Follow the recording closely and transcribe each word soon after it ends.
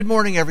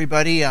morning,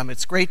 everybody.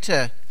 It's great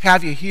to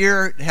have you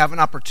here, to have an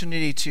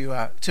opportunity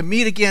to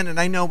meet again. And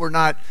I know we're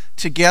not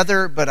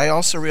together, but I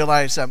also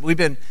realize we've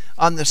been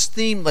on this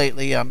theme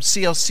lately,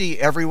 CLC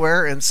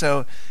everywhere. And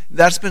so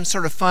that's been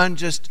sort of fun,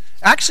 just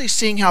actually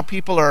seeing how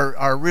people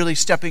are really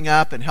stepping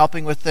up and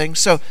helping with things.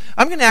 So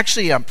I'm going to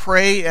actually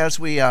pray as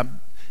we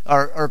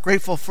are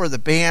grateful for the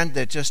band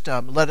that just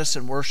led us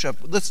in worship.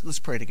 Let's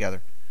pray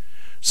together.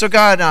 So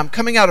God,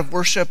 coming out of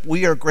worship,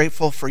 we are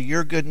grateful for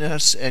your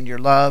goodness and your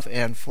love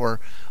and for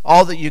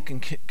all that you can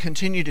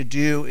continue to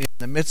do in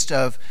the midst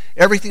of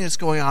everything that's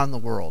going on in the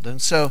world. And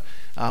so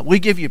we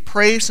give you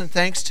praise and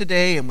thanks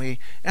today, and we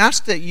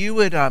ask that you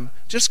would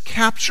just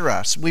capture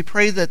us. We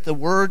pray that the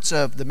words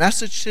of the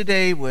message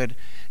today would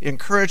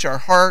encourage our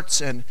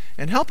hearts and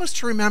help us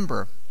to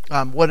remember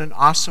what an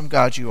awesome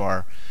God you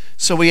are.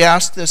 So we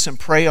ask this and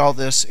pray all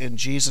this in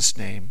Jesus'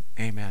 name.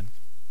 Amen.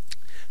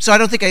 So I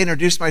don't think I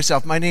introduced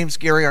myself. My name's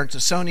Gary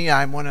Arntasoni.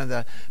 I'm one of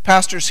the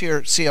pastors here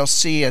at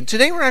CLC. And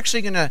today we're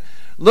actually going to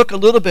look a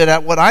little bit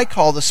at what I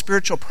call the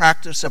spiritual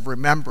practice of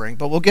remembering.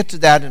 But we'll get to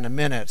that in a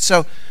minute.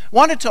 So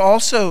wanted to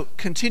also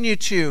continue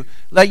to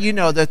let you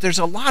know that there's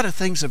a lot of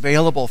things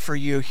available for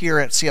you here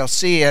at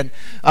CLC.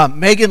 And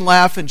Megan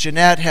Leff and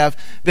Jeanette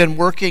have been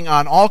working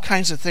on all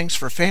kinds of things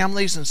for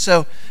families. And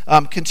so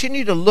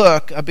continue to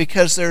look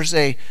because there's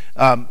a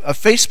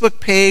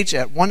Facebook page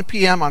at 1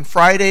 p.m. on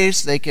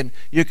Fridays.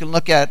 You can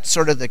look at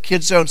sort of the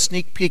Kids Zone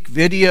sneak peek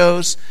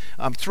videos.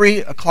 3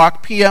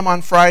 o'clock p.m.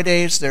 on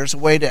Fridays, there's a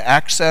way to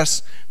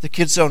access the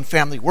Kids Zone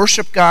Family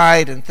Worship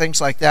Guide and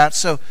things like that.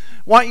 So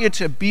want you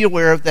to be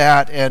aware of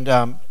that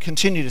and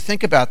continue to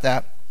think about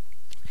that.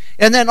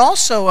 And then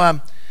also,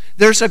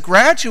 there's a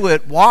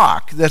graduate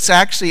walk that's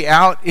actually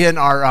out in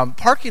our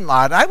parking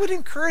lot. I would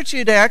encourage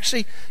you to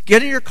actually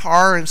get in your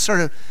car and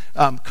sort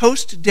of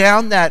coast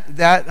down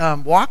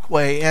that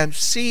walkway and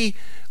see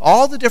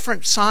all the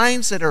different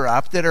signs that are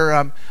up that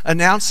are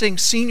announcing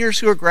seniors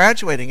who are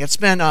graduating. It's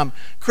been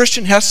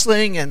Christian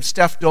Hessling and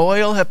Steph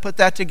Doyle have put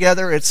that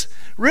together. It's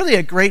really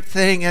a great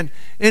thing. And,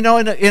 you know,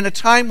 in a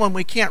time when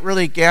we can't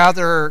really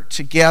gather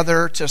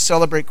together to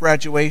celebrate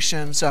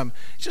graduations,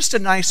 just a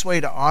nice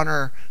way to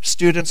honor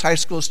students, high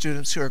school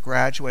students who are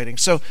graduating.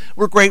 So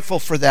we're grateful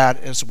for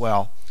that as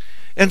well.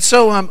 And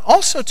so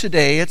also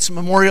today, it's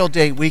Memorial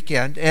Day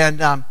weekend.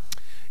 And,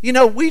 you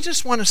know, we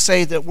just want to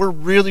say that we're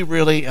really,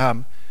 really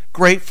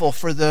grateful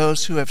for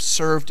those who have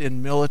served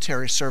in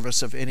military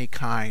service of any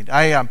kind.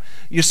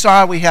 You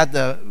saw we had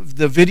the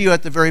video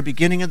at the very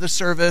beginning of the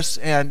service,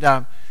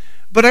 and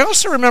but I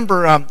also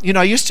remember,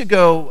 I used to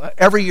go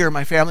every year.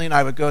 My family and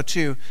I would go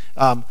to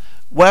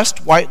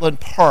West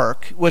Whiteland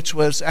Park, which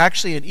was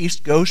actually in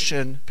East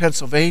Goshen,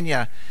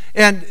 Pennsylvania,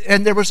 and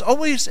there was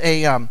always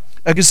a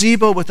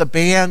gazebo with a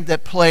band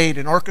that played,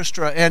 an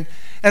orchestra, and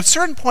at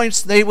certain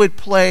points they would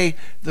play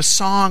the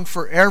song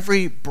for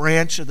every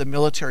branch of the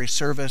military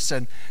service,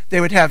 and they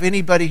would have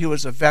anybody who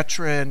was a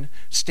veteran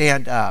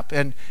stand up.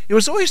 And it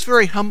was always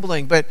very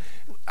humbling, but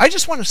I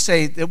just want to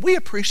say that we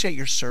appreciate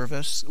your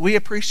service. We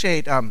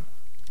appreciate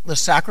the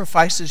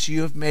sacrifices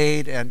you have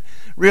made, and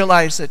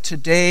realize that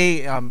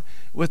today,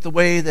 with the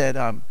way that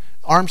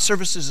armed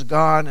services have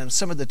gone and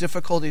some of the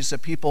difficulties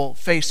that people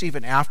face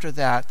even after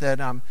that,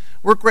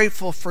 we're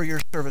grateful for your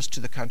service to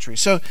the country.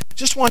 So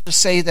just wanted to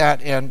say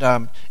that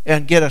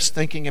and get us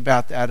thinking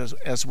about that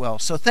as well.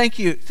 So thank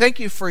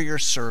you for your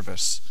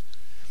service.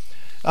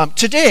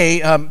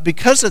 Today,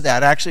 because of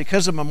that, actually,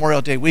 because of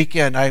Memorial Day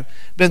weekend, I've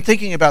been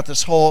thinking about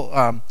this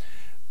whole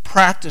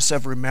practice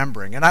of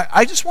remembering. And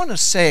I just want to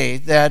say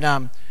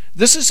that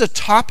this is a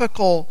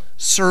topical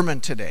sermon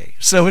today.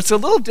 So it's a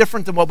little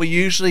different than what we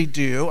usually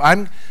do.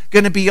 I'm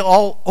going to be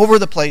all over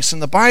the place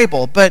in the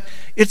Bible, but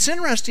it's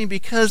interesting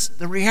because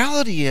the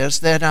reality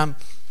is that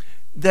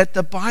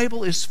the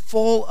Bible is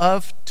full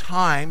of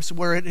times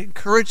where it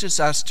encourages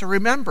us to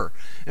remember.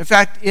 In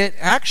fact, it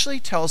actually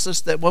tells us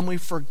that when we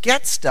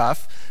forget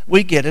stuff,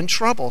 we get in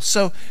trouble.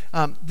 So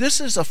this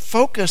is a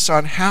focus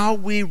on how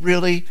we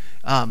really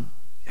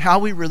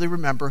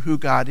remember who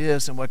God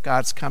is and what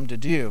God's come to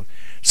do.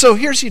 So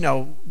here's,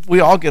 we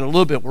all get a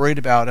little bit worried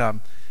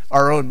about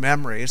our own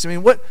memories. I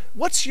mean,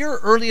 what's your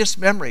earliest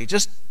memory?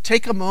 Just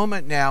take a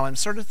moment now and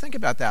sort of think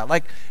about that.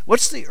 Like,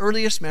 what's the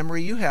earliest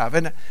memory you have?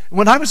 And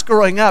when I was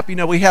growing up,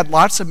 we had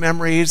lots of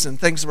memories and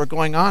things that were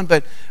going on,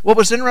 but what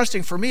was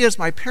interesting for me is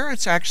my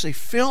parents actually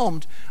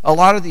filmed a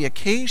lot of the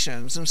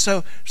occasions. And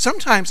so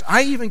sometimes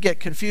I even get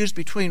confused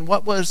between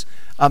what was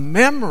a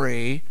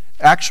memory,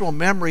 actual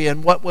memory,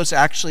 and what was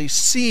actually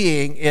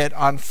seeing it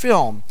on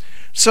film.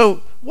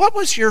 So what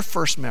was your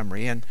first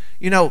memory? And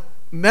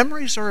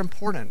memories are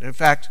important. In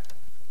fact,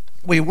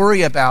 we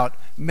worry about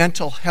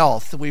mental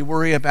health. We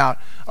worry about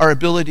our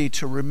ability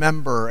to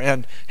remember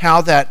and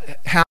how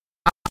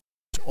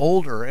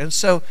older. And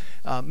so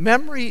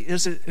memory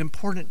is an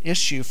important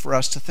issue for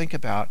us to think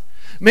about.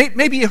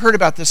 Maybe you heard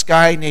about this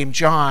guy named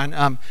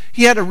John.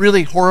 He had a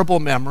really horrible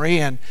memory,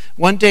 and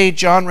one day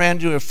John ran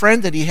into a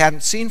friend that he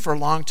hadn't seen for a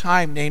long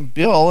time named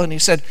Bill, and he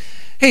said,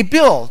 "Hey,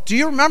 Bill, do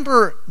you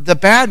remember the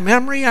bad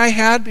memory I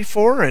had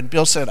before?" And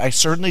Bill said, "I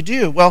certainly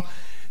do." Well,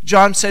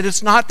 John said,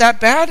 it's not that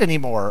bad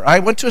anymore. I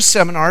went to a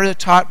seminar that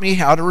taught me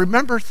how to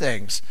remember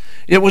things.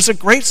 It was a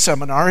great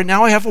seminar, and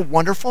now I have a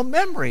wonderful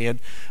memory. And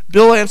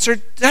Bill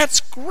answered, that's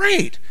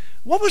great.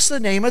 What was the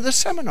name of the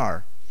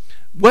seminar?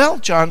 Well,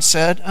 John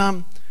said,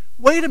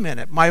 wait a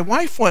minute. My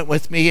wife went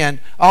with me, and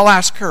I'll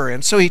ask her.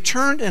 And so he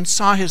turned and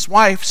saw his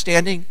wife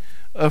standing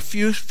a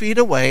few feet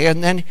away,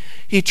 and then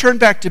he turned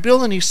back to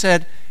Bill and he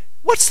said,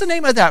 what's the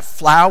name of that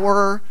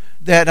flower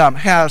that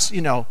has,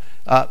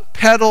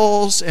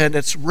 petals, and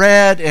it's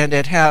red, and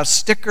it has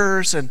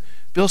stickers? And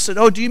Bill said,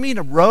 oh, do you mean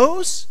a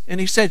rose? And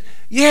he said,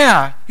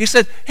 yeah. He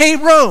said, hey,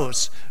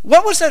 Rose,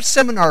 what was that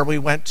seminar we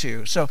went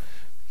to? So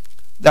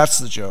that's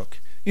the joke.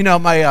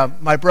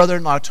 My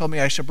brother-in-law told me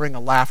I should bring a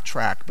laugh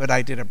track, but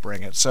I didn't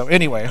bring it. So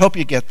anyway, I hope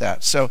you get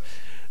that. So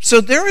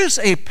there is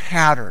a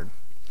pattern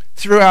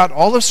throughout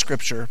all of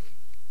Scripture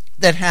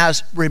that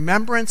has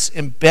remembrance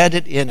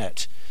embedded in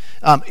it.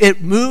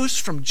 It moves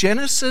from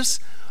Genesis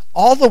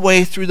all the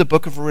way through the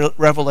book of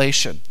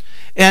Revelation.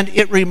 And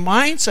it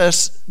reminds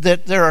us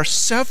that there are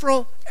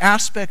several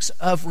aspects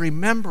of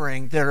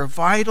remembering that are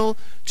vital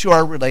to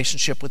our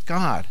relationship with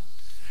God.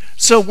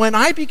 So when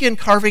I begin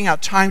carving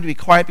out time to be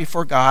quiet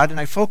before God and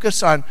I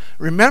focus on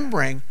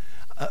remembering,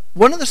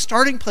 one of the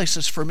starting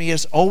places for me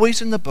is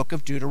always in the book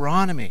of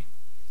Deuteronomy.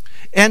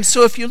 And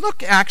so if you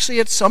look actually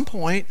at some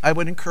point, I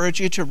would encourage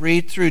you to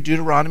read through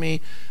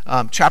Deuteronomy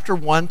chapter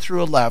 1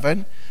 through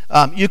 11.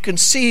 You can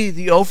see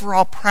the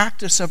overall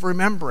practice of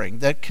remembering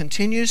that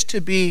continues to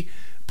be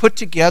put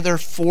together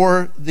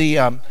for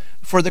the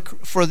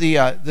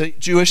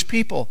Jewish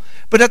people.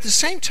 But at the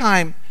same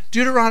time,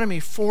 Deuteronomy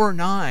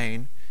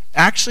 4:9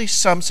 actually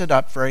sums it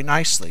up very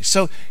nicely.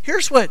 So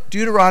here's what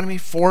Deuteronomy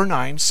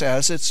 4:9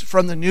 says. It's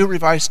from the New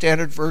Revised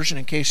Standard Version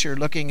in case you're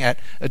looking at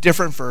a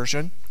different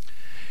version.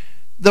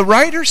 The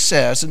writer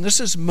says, and this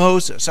is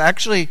Moses,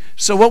 actually,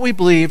 so what we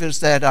believe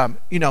is that,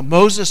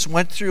 Moses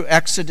went through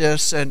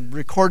Exodus and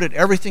recorded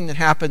everything that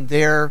happened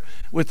there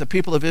with the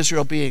people of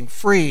Israel being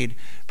freed.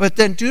 But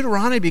then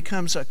Deuteronomy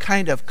becomes a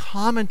kind of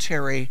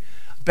commentary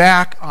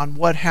back on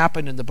what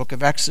happened in the book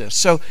of Exodus.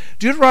 So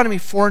Deuteronomy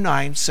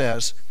 4:9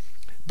 says,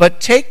 but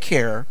take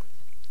care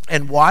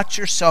and watch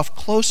yourself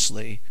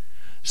closely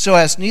so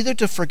as neither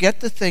to forget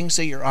the things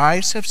that your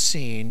eyes have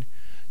seen,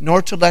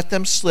 nor to let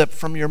them slip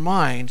from your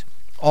mind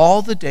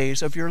all the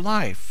days of your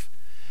life.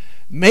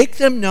 Make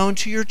them known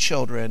to your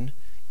children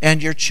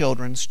and your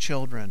children's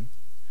children.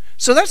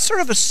 So that's sort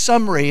of a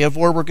summary of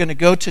where we're going to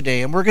go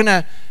today. And we're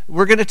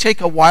going to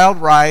take a wild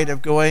ride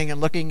of going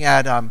and looking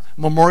at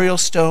memorial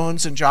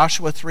stones in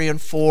Joshua 3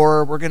 and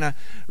 4. We're going to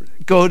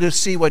go to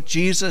see what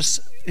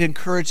Jesus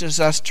encourages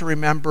us to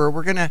remember.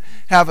 We're going to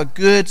have a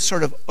good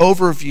sort of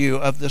overview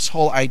of this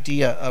whole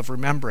idea of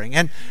remembering.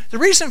 And the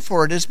reason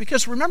for it is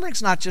because remembering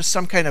is not just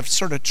some kind of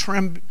sort of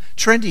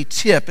trendy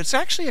tip. It's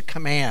actually a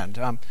command.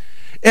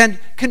 And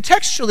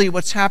contextually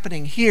what's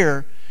happening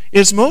here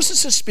is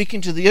Moses is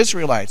speaking to the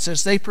Israelites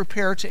as they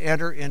prepare to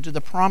enter into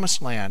the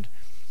promised land.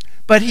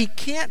 But he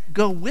can't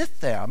go with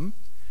them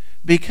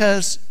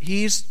because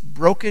he's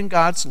broken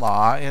God's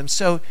law, and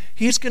so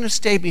he's going to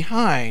stay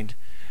behind.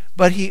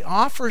 But he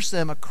offers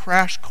them a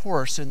crash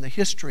course in the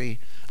history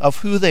of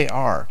who they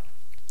are.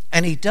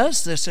 And he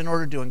does this in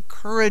order to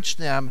encourage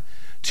them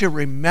to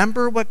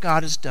remember what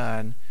God has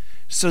done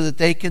so that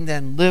they can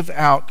then live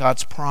out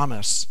God's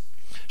promise.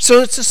 So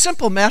it's a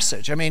simple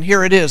message. I mean,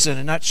 here it is in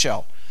a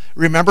nutshell.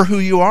 Remember who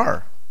you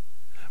are.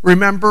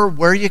 Remember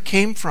where you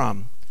came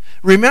from.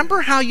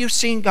 Remember how you've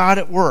seen God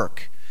at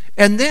work.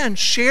 And then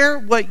share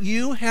what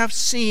you have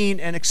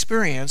seen and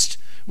experienced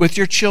with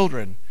your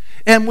children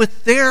and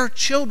with their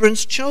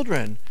children's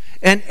children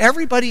and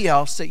everybody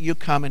else that you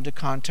come into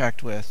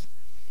contact with.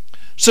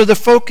 So the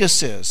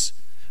focus is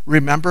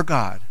remember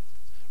God.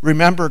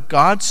 Remember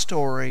God's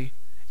story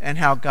and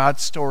how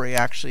God's story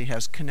actually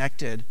has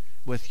connected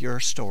with your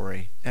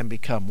story and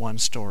become one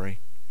story.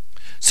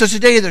 So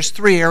today there's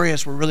three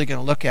areas we're really going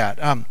to look at.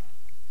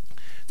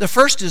 The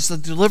first is the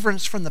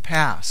deliverance from the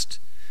past.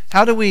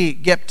 How do we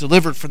get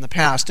delivered from the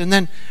past? And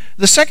then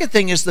the second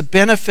thing is the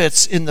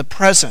benefits in the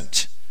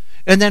present.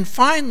 And then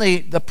finally,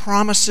 the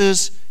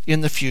promises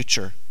in the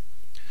future.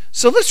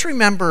 So let's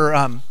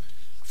remember,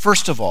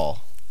 first of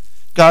all,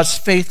 God's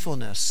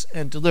faithfulness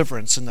and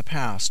deliverance in the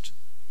past.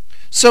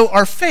 So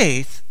our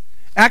faith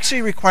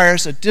actually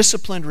requires a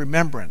disciplined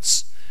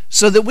remembrance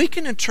so that we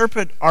can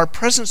interpret our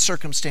present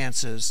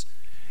circumstances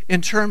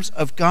in terms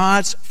of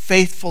God's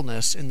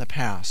faithfulness in the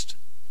past.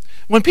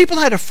 When people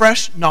had a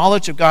fresh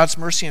knowledge of God's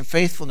mercy and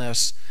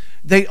faithfulness,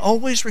 they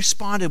always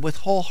responded with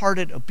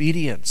wholehearted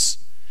obedience.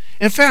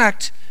 In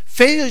fact,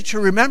 failure to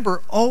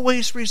remember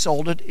always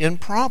resulted in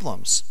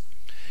problems.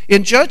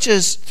 In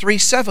Judges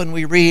 3:7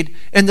 we read,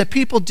 "And the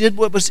people did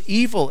what was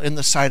evil in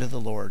the sight of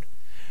the Lord.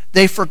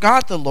 They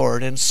forgot the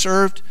Lord and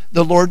served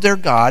the Lord their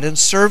God and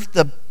served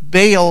the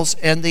Baals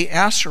and the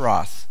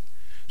Asheroth."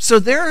 So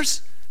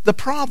there's the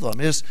problem,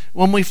 is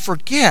when we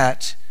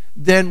forget,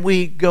 then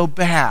we go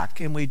back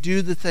and we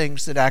do the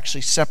things that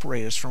actually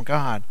separate us from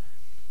God.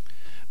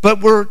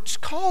 But we're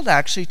called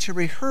actually to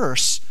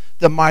rehearse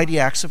the mighty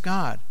acts of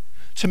God,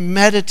 to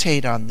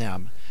meditate on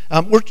them.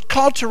 We're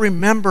called to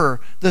remember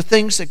the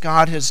things that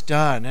God has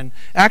done. And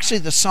actually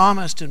the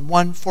psalmist in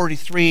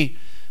 143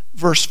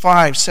 verse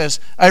 5 says,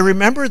 I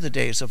remember the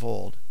days of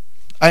old.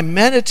 I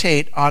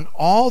meditate on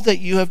all that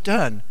you have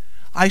done.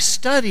 I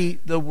study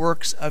the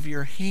works of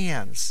your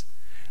hands.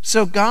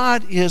 So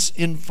God is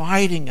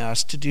inviting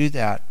us to do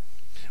that.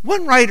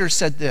 One writer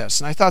said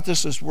this, and I thought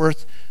this was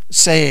worth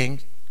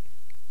saying,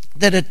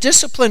 that a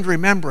disciplined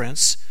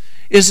remembrance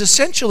is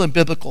essential in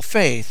biblical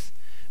faith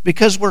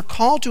because we're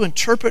called to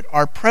interpret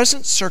our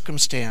present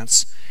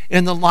circumstance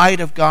in the light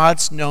of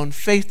God's known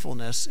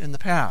faithfulness in the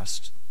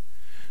past.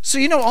 So,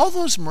 all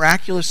those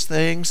miraculous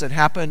things that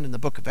happened in the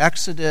book of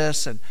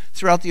Exodus and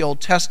throughout the Old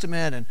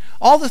Testament, and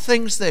all the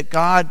things that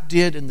God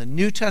did in the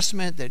New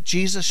Testament that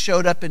Jesus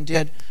showed up and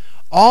did,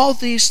 all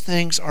these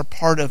things are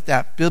part of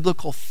that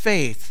biblical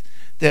faith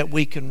that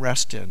we can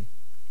rest in.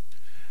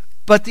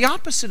 But the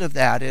opposite of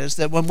that is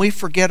that when we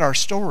forget our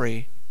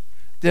story,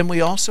 then we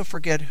also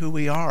forget who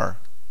we are.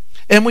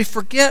 And we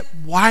forget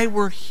why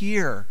we're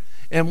here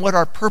and what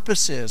our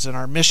purpose is and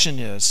our mission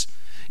is.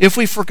 If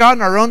we've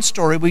forgotten our own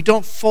story, we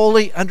don't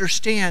fully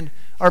understand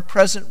our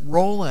present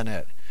role in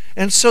it.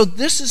 And so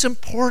this is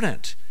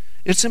important.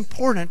 It's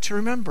important to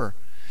remember.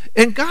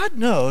 And God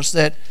knows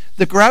that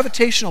the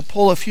gravitational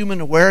pull of human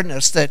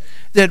awareness that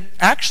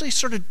actually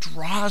sort of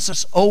draws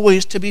us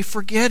always to be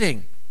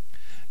forgetting.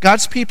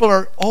 God's people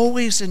are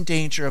always in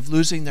danger of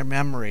losing their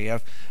memory,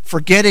 of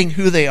forgetting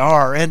who they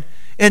are. And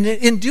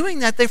in doing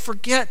that, they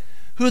forget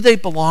who they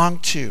belong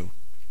to.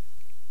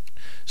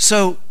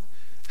 So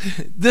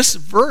this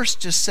verse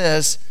just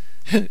says,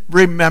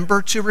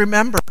 remember to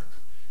remember.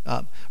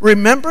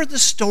 Remember the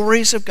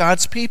stories of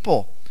God's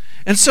people.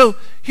 And so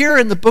here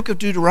in the book of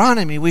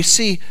Deuteronomy, we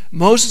see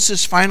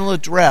Moses' final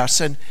address,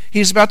 and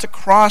they're about to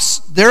cross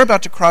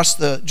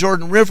the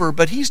Jordan River,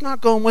 but he's not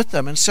going with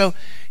them. And so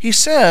he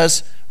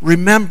says,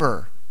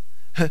 remember.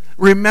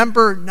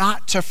 Remember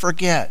not to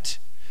forget.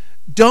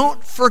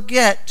 Don't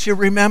forget to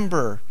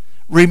remember.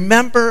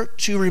 Remember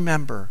to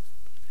remember.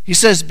 He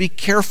says, be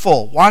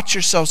careful, watch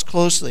yourselves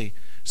closely,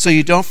 so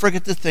you don't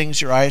forget the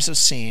things your eyes have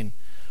seen,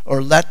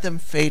 or let them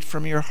fade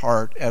from your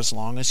heart as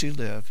long as you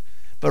live,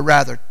 but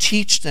rather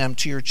teach them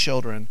to your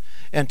children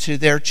and to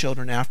their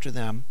children after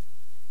them.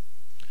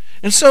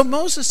 And so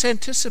Moses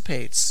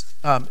anticipates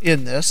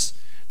in this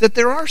that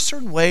there are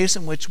certain ways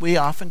in which we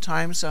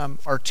oftentimes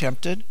are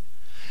tempted.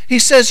 He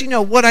says,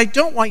 what I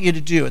don't want you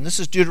to do, and this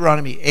is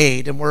Deuteronomy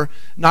 8, and we're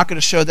not going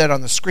to show that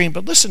on the screen,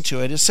 but listen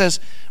to it. It says,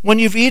 when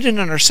you've eaten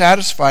and are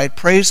satisfied,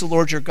 praise the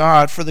Lord your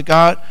God for the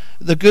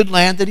good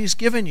land that he's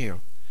given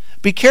you.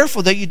 Be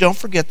careful that you don't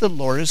forget the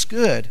Lord is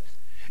good.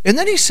 And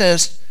then he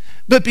says,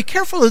 but be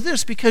careful of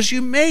this, because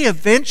you may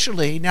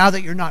eventually, now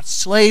that you're not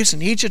slaves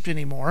in Egypt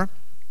anymore,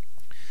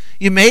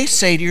 you may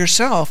say to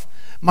yourself,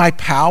 my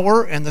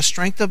power and the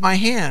strength of my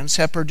hands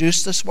have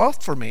produced this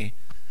wealth for me.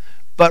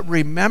 But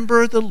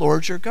remember the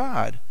Lord your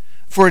God,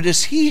 for it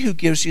is he who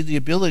gives you the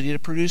ability to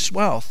produce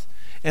wealth,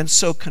 and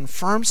so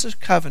confirms the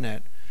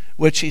covenant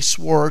which he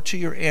swore to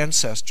your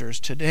ancestors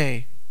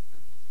today.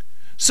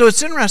 So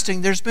it's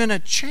interesting, there's been a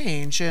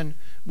change in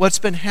what's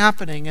been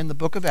happening in the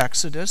book of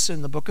Exodus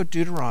and the book of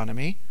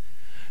Deuteronomy.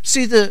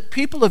 See, the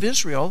people of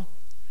Israel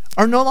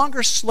are no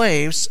longer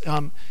slaves,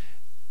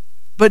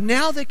 but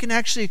now they can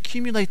actually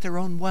accumulate their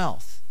own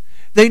wealth.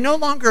 They no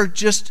longer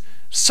just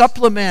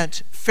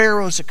supplement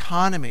Pharaoh's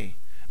economy,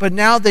 but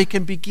now they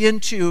can begin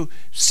to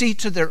see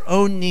to their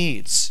own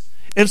needs.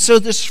 And so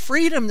this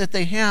freedom that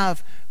they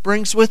have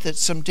brings with it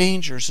some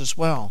dangers as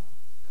well.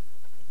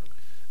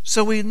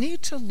 So we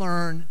need to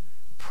learn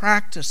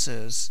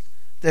practices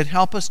that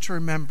help us to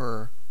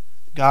remember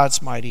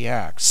God's mighty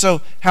acts.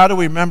 So how do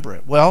we remember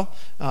it? Well,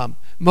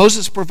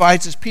 Moses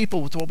provides his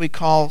people with what we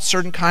call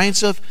certain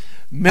kinds of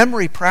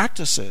memory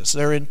practices.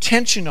 They're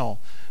intentional,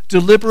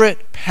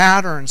 deliberate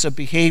patterns of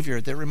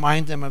behavior that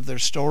remind them of their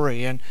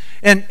story.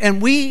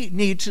 And we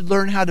need to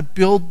learn how to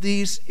build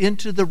these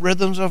into the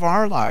rhythms of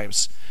our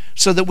lives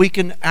so that we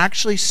can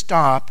actually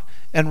stop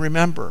and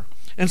remember.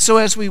 And so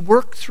as we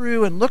work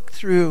through and look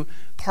through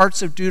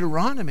parts of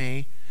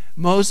Deuteronomy,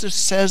 Moses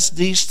says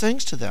these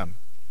things to them.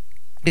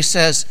 He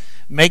says,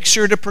 make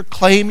sure to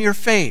proclaim your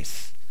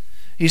faith.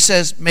 He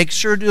says, make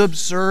sure to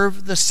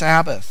observe the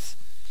Sabbath.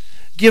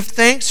 Give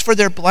thanks for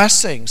their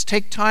blessings.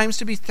 Take times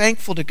to be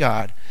thankful to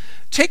God.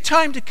 Take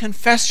time to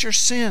confess your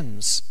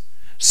sins.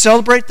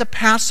 Celebrate the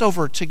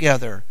Passover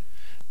together.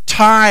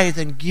 Tithe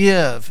and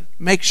give.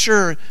 Make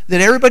sure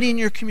that everybody in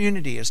your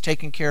community is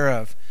taken care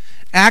of.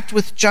 Act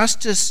with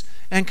justice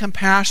and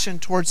compassion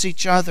towards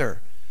each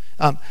other.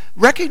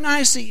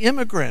 Recognize the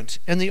immigrant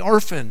and the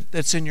orphan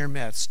that's in your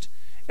midst.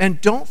 And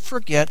don't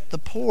forget the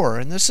poor.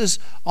 And this is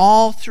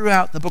all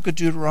throughout the book of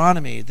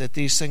Deuteronomy that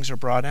these things are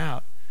brought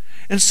out.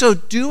 And so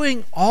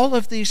doing all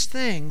of these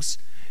things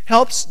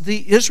helps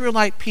the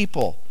Israelite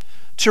people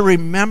to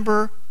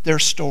remember their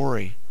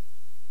story.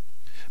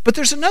 But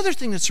there's another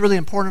thing that's really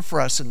important for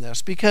us in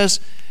this, because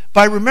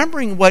by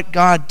remembering what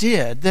God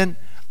did, then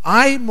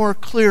I more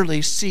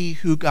clearly see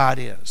who God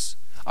is.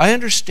 I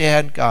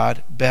understand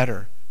God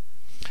better.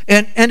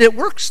 And it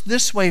works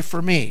this way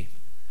for me.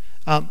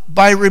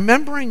 By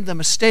remembering the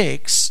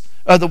mistakes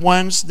of the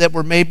ones that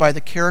were made by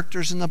the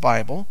characters in the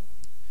Bible,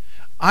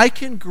 I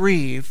can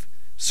grieve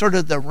sort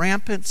of the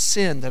rampant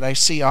sin that I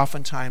see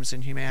oftentimes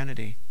in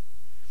humanity.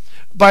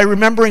 By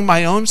remembering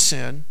my own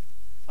sin,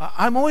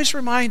 I'm always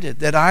reminded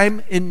that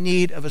I'm in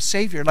need of a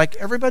Savior like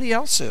everybody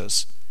else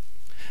is.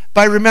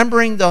 By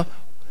remembering the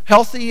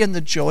healthy and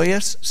the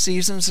joyous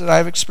seasons that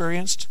I've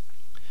experienced,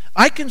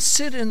 I can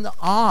sit in the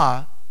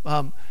awe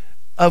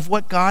of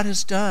what God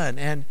has done.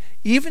 And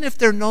even if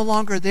they're no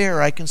longer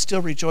there, I can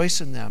still rejoice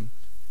in them.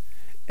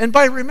 And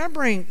by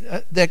remembering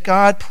that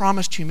God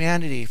promised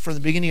humanity from the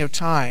beginning of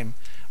time,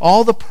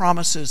 all the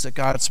promises that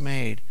God's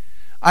made,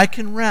 I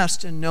can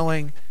rest in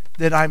knowing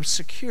that I'm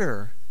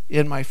secure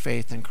in my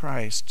faith in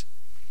Christ.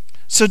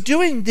 So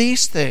doing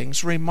these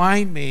things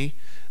remind me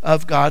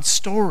of God's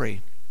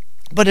story.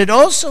 But it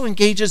also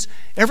engages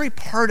every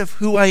part of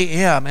who I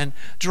am and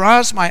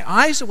draws my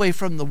eyes away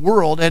from the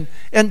world and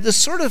the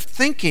sort of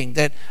thinking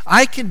that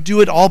I can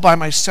do it all by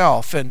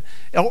myself,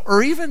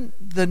 or even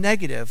the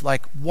negative,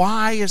 like,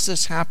 why is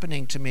this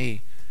happening to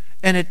me?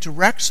 And it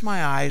directs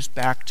my eyes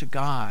back to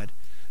God,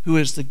 who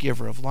is the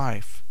giver of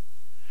life.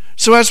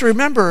 So as we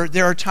remember,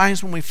 there are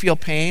times when we feel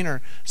pain,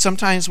 or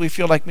sometimes we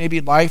feel like maybe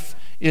life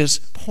is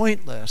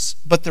pointless,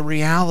 but the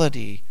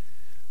reality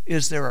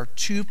is there are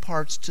two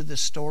parts to this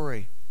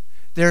story.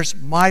 There's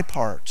my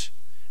part,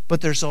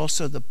 but there's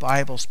also the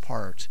Bible's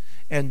part.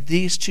 And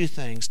these two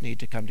things need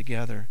to come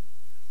together.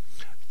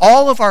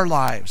 All of our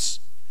lives,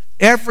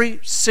 every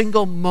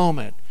single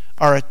moment,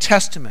 are a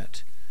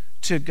testament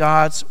to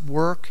God's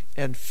work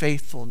and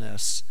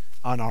faithfulness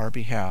on our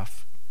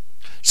behalf.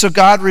 So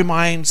God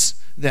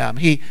reminds them.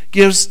 He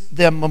gives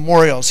them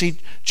memorials. He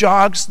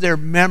jogs their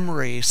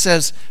memory,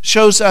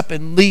 shows up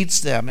and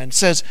leads them and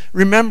says,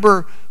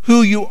 remember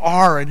who you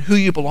are and who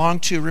you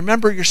belong to.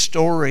 Remember your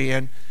story.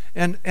 And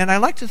I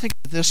like to think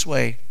of it this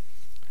way.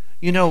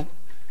 You know,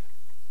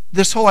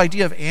 this whole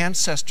idea of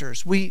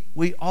ancestors,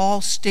 we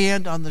all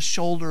stand on the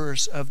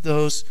shoulders of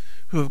those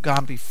who have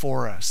gone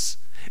before us.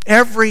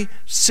 Every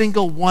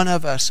single one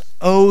of us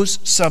owes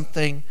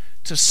something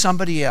to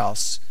somebody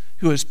else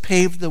who has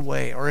paved the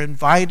way or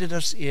invited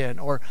us in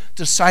or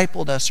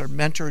discipled us or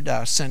mentored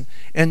us,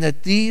 and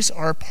that these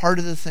are part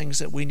of the things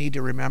that we need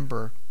to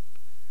remember.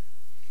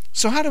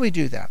 So how do we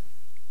do that?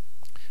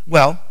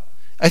 Well,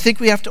 I think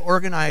we have to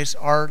organize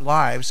our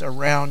lives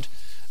around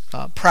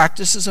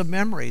practices of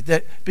memory,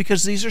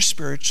 because these are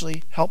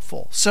spiritually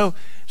helpful. So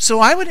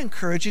I would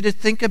encourage you to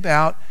think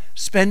about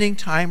spending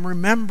time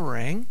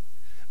remembering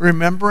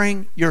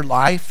your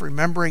life,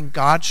 remembering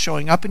God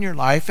showing up in your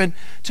life, and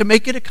to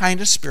make it a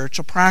kind of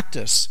spiritual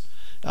practice.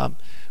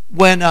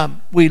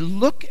 When we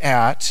look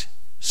at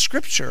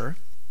Scripture,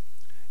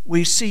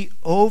 we see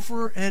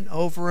over and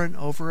over and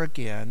over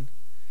again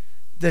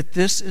that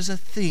this is a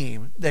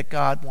theme that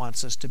God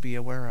wants us to be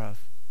aware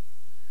of.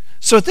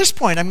 So at this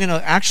point, I'm going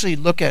to actually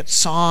look at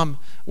Psalm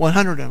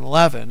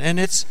 111, and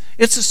it's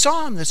a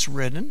psalm that's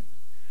written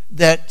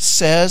that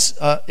says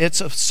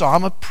it's a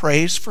psalm of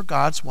praise for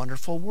God's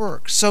wonderful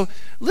works. So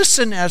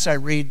listen as I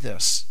read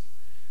this.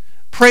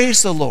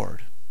 Praise the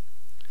Lord.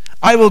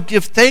 I will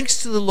give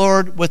thanks to the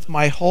Lord with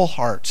my whole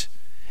heart,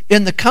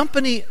 in the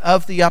company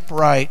of the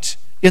upright,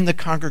 in the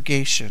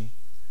congregation.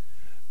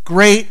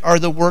 Great are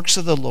the works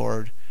of the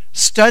Lord,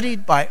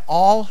 studied by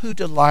all who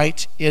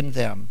delight in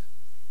them.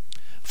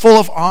 Full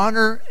of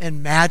honor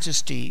and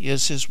majesty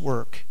is his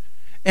work,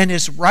 and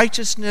his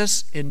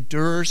righteousness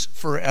endures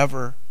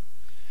forever.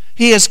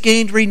 He has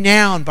gained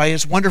renown by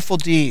his wonderful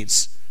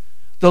deeds.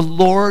 The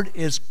Lord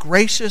is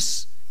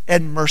gracious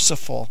and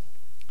merciful.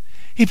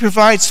 He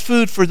provides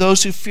food for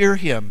those who fear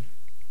him.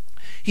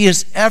 He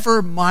is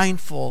ever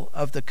mindful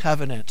of the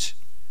covenant.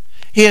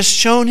 He has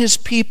shown his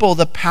people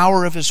the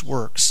power of his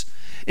works,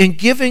 in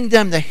giving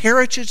them the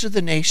heritage of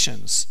the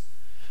nations.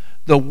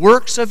 The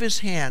works of his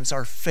hands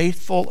are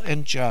faithful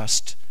and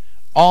just.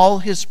 All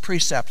his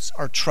precepts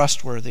are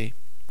trustworthy.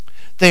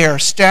 They are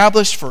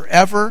established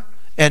forever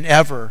and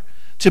ever,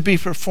 to be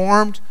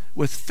performed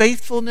with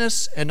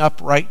faithfulness and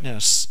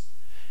uprightness.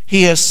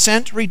 He has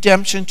sent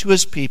redemption to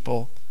his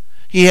people.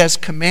 He has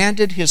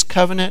commanded his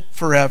covenant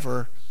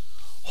forever.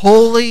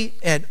 Holy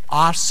and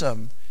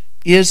awesome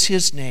is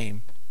his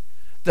name.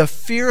 The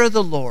fear of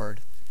the Lord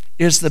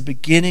is the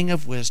beginning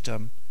of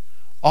wisdom.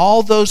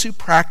 All those who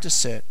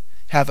practice it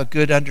have a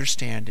good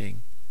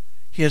understanding.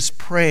 His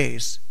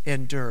praise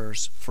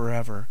endures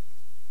forever.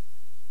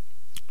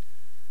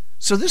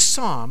 So this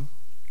psalm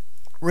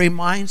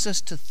reminds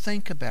us to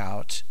think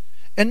about,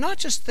 and not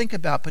just think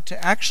about, but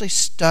to actually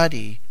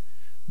study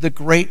the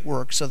great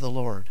works of the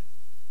Lord.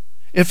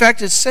 In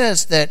fact, it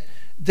says that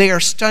they are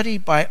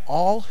studied by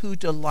all who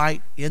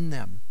delight in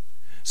them.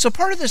 So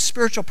part of this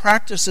spiritual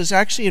practice is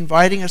actually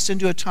inviting us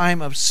into a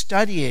time of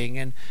studying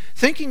and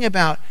thinking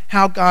about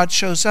how God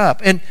shows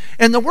up. And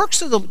the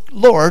works of the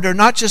Lord are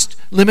not just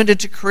limited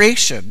to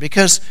creation,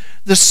 because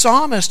the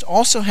psalmist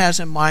also has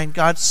in mind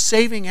God's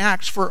saving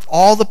acts for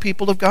all the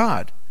people of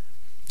God.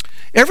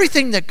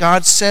 Everything that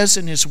God says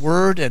in his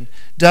word and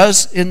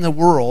does in the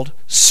world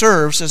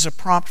serves as a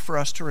prompt for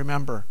us to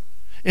remember.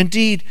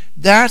 Indeed,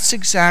 that's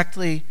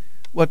exactly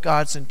what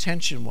God's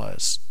intention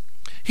was.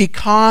 He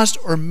caused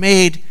or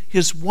made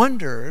his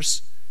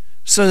wonders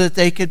so that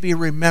they could be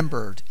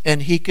remembered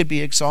and he could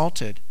be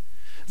exalted.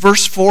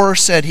 Verse 4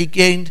 said he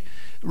gained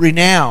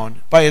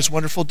renown by his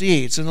wonderful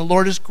deeds, and the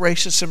Lord is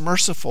gracious and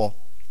merciful.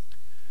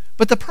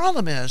 But the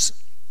problem is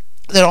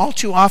that all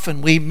too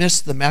often we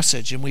miss the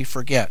message and we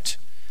forget.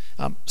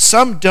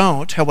 Some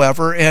don't,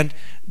 however, and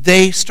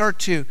they start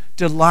to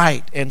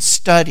delight and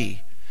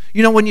study.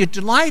 You know, when you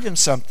delight in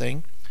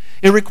something,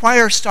 it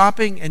requires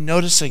stopping and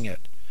noticing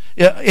it.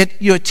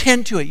 You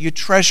attend to it, you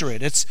treasure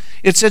it. It's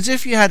as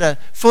if you had a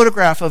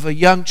photograph of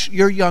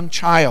your young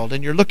child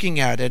and you're looking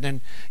at it,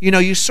 and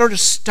you sort of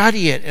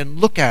study it and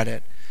look at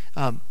it.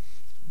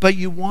 But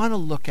you want to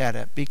look at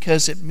it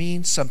because it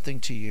means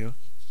something to you.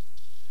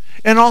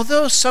 And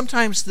although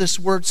sometimes this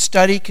word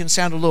study can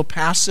sound a little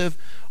passive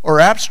or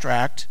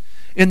abstract,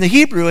 in the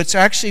Hebrew it's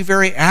actually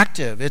very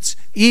active. It's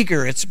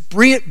eager. It's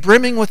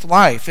brimming with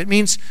life. It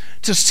means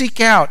to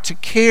seek out, to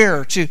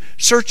care, to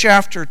search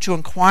after, to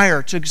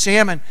inquire, to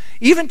examine,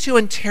 even to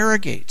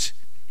interrogate.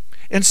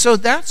 And so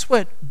that's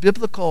what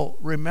biblical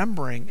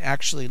remembering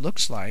actually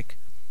looks like.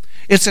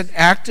 It's an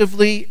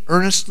actively,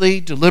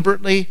 earnestly,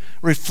 deliberately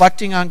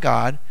reflecting on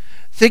God,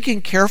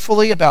 thinking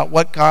carefully about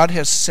what God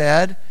has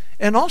said,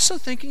 and also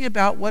thinking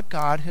about what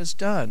God has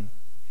done.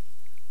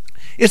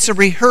 It's a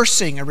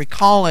rehearsing, a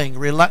recalling,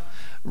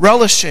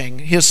 relishing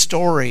his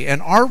story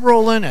and our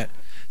role in it.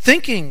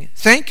 Thanking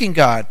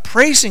God,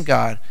 praising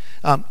God,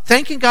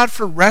 thanking God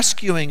for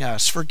rescuing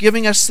us, for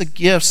giving us the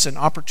gifts and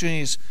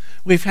opportunities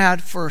we've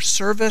had for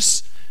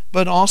service,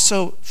 but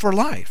also for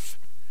life.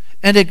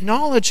 And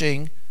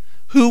acknowledging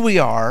who we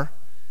are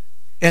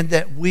and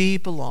that we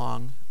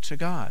belong to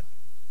God.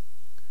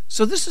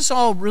 So this is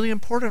all really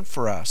important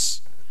for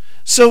us.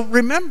 So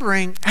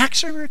remembering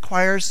actually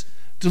requires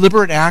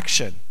deliberate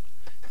action.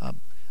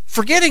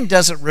 Forgetting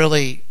doesn't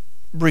really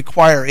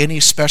require any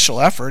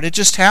special effort. It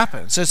just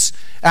happens. It's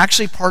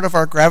actually part of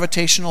our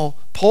gravitational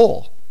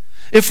pull.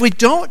 If we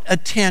don't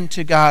attend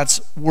to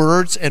God's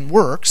words and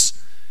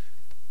works,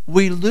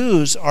 we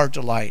lose our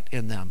delight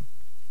in them.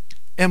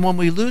 And when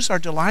we lose our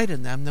delight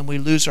in them, then we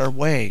lose our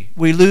way.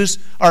 We lose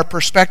our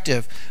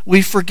perspective.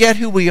 We forget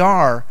who we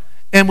are,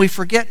 and we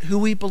forget who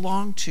we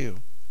belong to.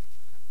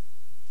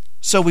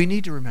 So we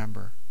need to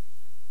remember.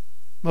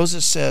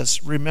 Moses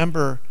says,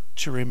 remember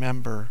to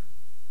remember.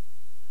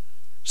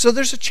 So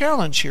there's a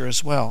challenge here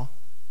as well.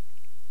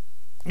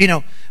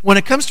 When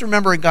it comes to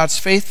remembering God's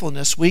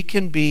faithfulness, we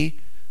can be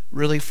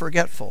really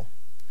forgetful.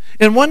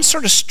 And one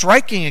sort of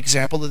striking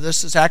example of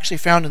this is actually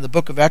found in the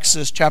book of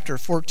Exodus, chapter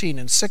 14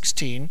 and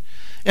 16.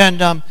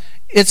 And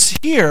it's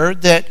here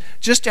that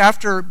just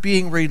after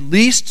being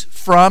released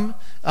from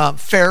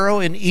Pharaoh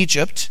in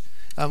Egypt,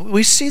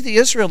 we see the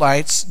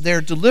Israelites,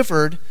 they're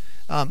delivered,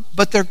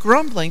 but they're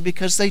grumbling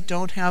because they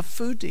don't have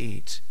food to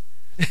eat.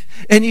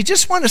 And you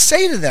just want to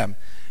say to them,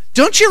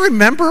 don't you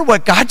remember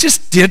what God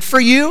just did for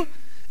you?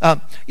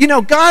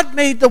 God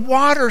made the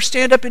water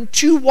stand up in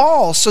 2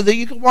 walls so that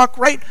you could walk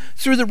right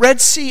through the Red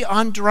Sea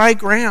on dry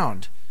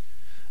ground.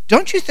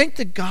 Don't you think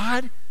the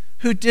God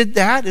who did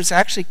that is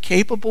actually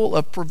capable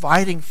of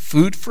providing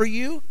food for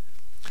you?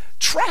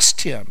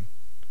 Trust him.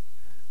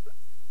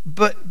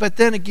 But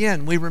then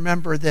again, we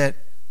remember that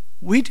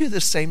we do the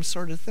same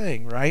sort of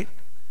thing, right?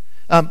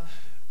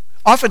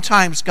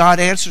 Oftentimes God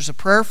answers a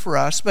prayer for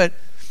us, but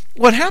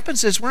what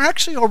happens is we're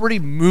actually already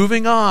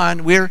moving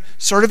on. We're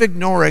sort of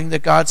ignoring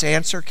that God's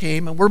answer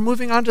came, and we're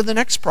moving on to the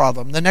next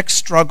problem, the next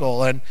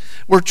struggle, and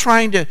we're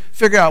trying to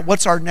figure out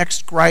what's our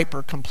next gripe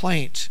or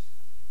complaint.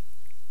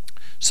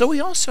 So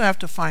we also have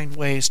to find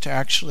ways to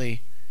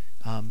actually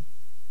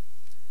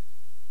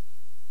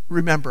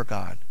remember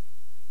God,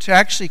 to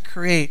actually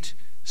create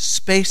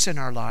space in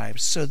our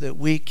lives so that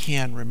we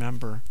can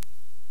remember.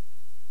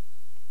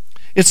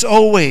 It's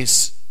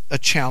always a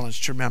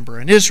challenge to remember,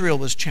 and Israel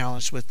was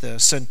challenged with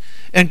this,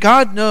 and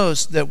God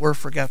knows that we're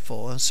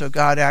forgetful, and so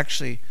God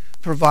actually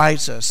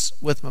provides us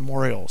with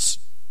memorials.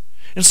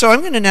 And so I'm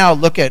going to now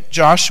look at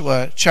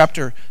Joshua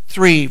chapter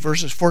 3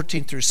 verses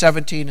 14 through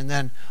 17, and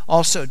then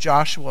also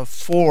Joshua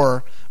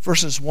 4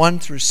 verses 1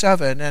 through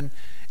 7,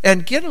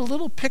 and get a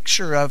little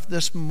picture of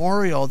this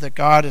memorial that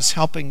God is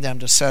helping them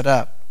to set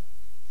up.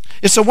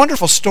 It's a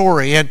wonderful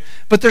story,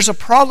 but there's a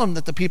problem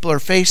that the people are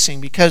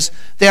facing because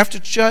they have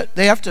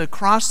to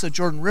cross the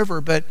Jordan River,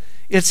 but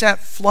it's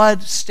at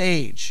flood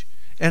stage,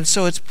 and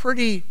so it's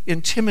pretty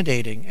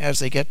intimidating as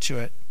they get to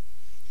it.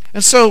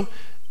 And so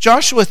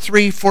Joshua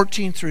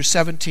 3:14 through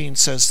 17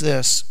 says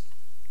this: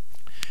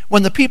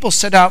 When the people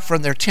set out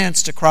from their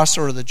tents to cross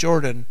over the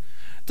Jordan,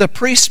 the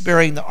priests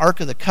bearing the Ark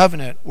of the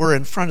Covenant were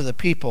in front of the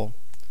people.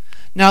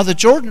 Now the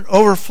Jordan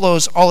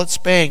overflows all its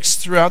banks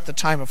throughout the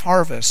time of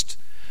harvest.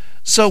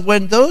 So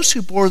when those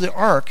who bore the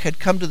ark had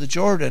come to the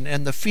Jordan,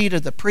 and the feet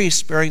of the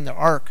priests bearing the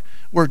ark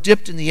were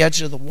dipped in the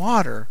edge of the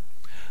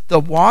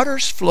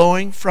waters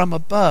flowing from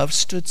above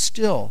stood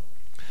still.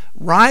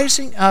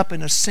 rising up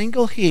in a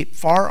single heap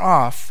far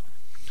off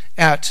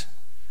at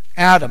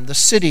Adam, the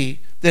city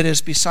that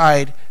is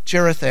beside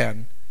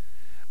Jerethan,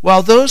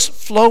 while those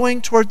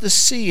flowing toward the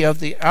sea of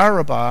the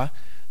Arabah,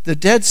 the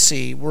Dead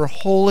Sea, were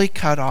wholly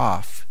cut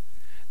off.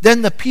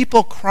 Then the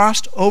people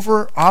crossed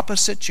over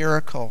opposite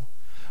Jericho.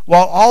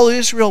 While all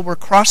Israel were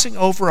crossing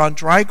over on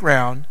dry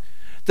ground,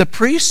 the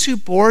priests who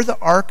bore the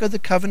ark of the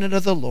covenant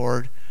of the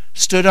Lord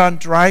stood on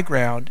dry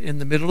ground in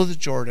the middle of the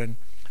Jordan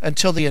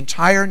until the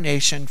entire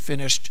nation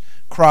finished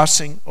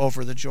crossing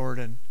over the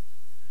Jordan.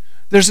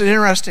 There's an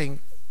interesting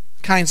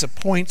kinds of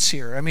points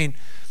here. I mean,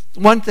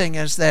 one thing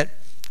is that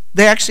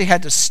they actually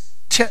had to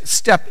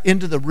step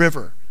into the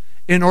river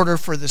in order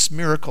for this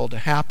miracle to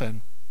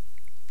happen.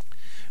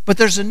 But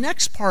there's a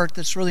next part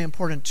that's really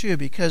important too,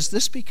 because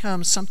this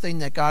becomes something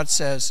that God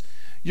says,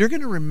 you're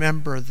going to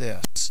remember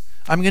this.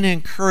 I'm going to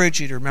encourage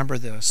you to remember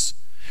this.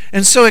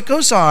 And so it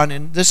goes on,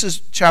 and this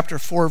is chapter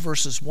 4,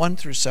 verses 1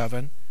 through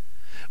 7.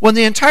 When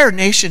the entire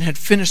nation had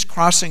finished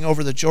crossing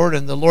over the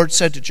Jordan, the Lord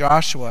said to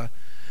Joshua,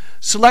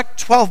 select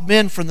 12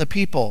 men from the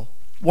people,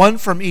 one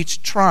from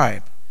each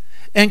tribe,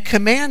 and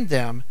command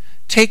them,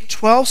 take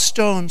 12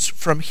 stones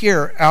from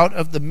here out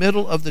of the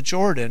middle of the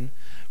Jordan,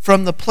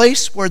 from the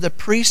place where the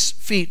priest's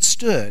feet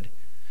stood.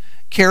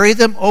 Carry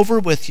them over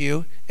with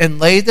you and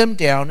lay them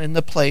down in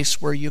the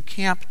place where you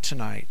camp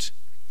tonight.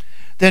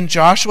 Then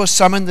Joshua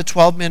summoned the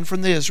 12 men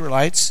from the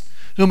Israelites,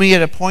 whom he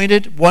had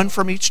appointed, one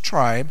from each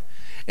tribe.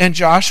 And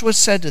Joshua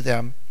said to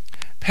them,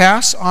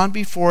 pass on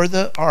before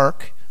the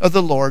ark of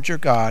the Lord your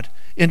God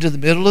into the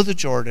middle of the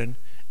Jordan,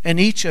 and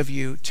each of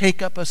you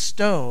take up a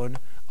stone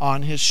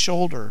on his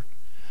shoulder,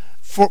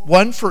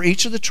 one for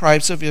each of the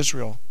tribes of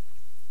Israel,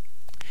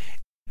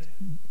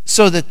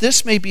 so that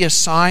this may be a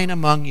sign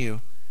among you.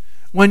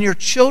 When your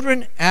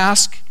children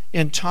ask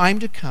in time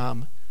to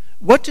come,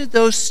 what did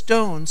those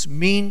stones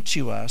mean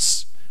to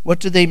us? What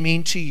do they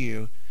mean to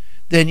you?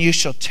 Then you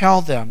shall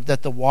tell them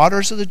that the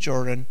waters of the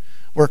Jordan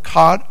were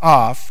cut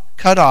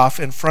off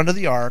in front of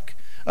the ark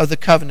of the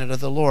covenant of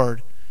the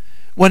Lord.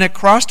 When it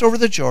crossed over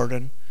the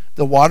Jordan,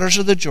 the waters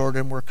of the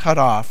Jordan were cut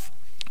off.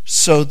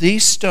 So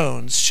these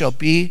stones shall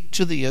be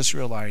to the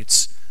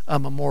Israelites a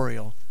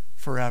memorial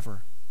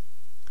forever.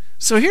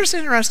 So here's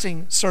an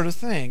interesting sort of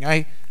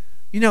thing.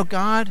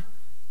 God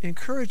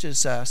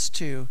encourages us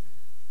to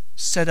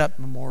set up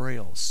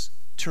memorials,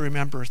 to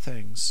remember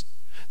things.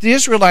 The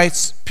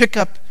Israelites pick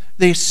up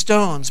these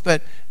stones,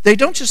 but they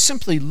don't just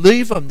simply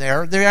leave them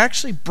there. They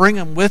actually bring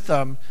them with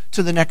them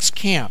to the next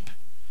camp.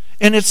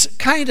 And it's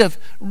kind of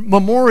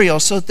memorial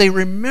so that they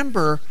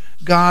remember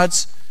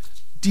God's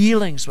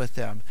dealings with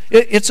them.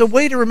 It's a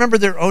way to remember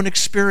their own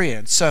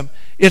experience.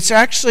 It's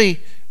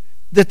actually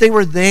that they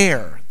were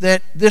there,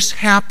 that this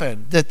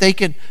happened, that they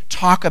can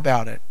talk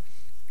about it.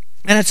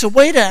 And it's a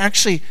way to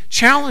actually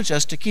challenge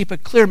us to keep a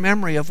clear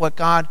memory of what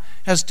God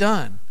has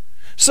done.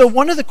 So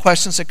one of the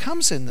questions that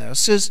comes in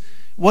this is,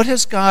 what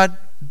has God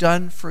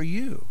done for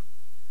you?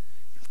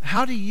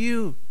 How do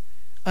you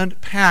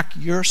unpack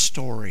your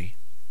story?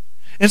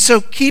 And so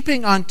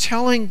keeping on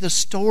telling the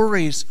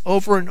stories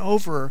over and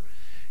over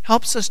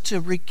helps us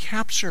to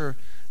recapture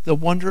the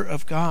wonder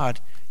of God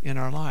in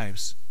our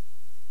lives.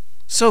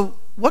 So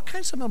what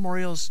kinds of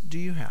memorials do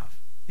you have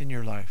in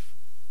your life?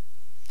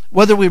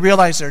 Whether we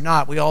realize it or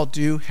not, we all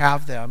do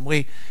have them.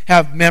 We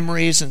have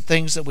memories and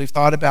things that we've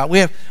thought about. We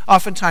have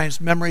oftentimes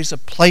memories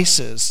of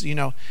places,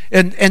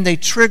 and they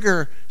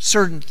trigger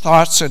certain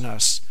thoughts in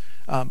us.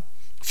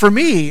 For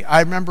me,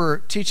 I remember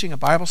teaching a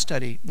Bible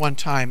study one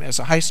time as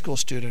a high school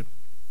student.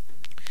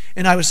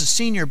 And I was a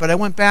senior, but I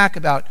went back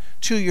about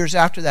 2 years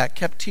after that,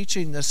 kept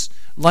teaching this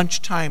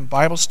lunchtime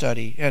Bible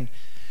study. And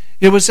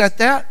it was at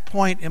that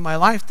point in my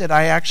life that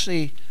I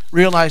actually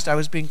realized I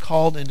was being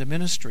called into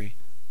ministry.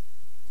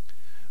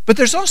 But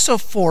there's also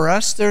for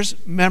us, there's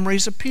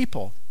memories of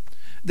people.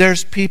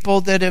 There's people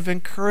that have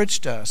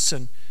encouraged us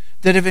and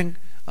that have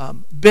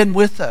been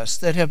with us,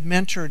 that have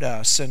mentored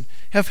us and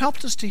have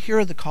helped us to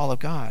hear the call of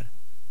God.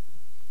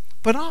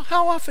 But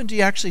how often do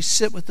you actually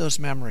sit with those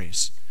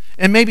memories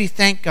and maybe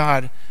thank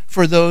God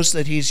for those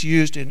that He's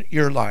used in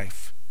your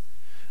life?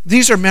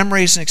 These are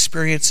memories and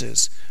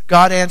experiences.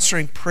 God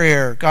answering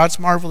prayer, God's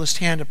marvelous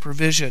hand of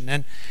provision.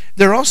 And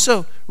they're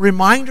also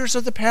reminders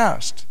of the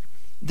past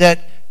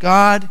that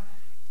God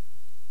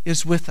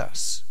is with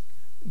us.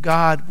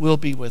 God will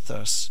be with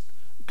us.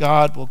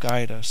 God will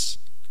guide us.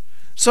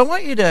 So I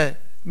want you to,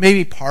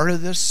 maybe part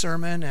of this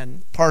sermon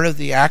and part of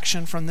the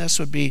action from this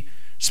would be,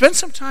 spend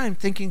some time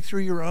thinking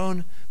through your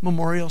own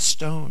memorial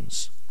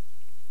stones.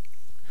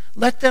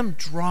 Let them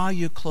draw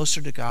you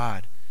closer to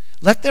God.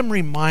 Let them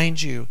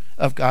remind you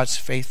of God's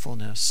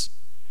faithfulness.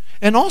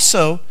 And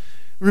also,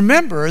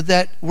 remember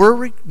that we're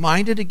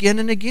reminded again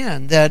and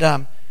again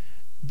that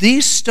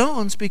these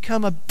stones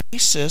become a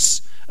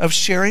basis of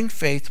sharing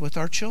faith with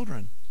our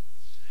children.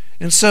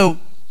 And so,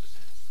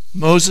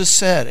 Moses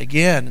said,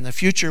 again, in the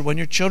future, when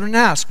your children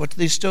ask, what do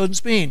these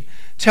stones mean?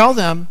 Tell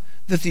them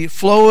that the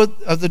flow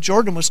of the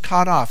Jordan was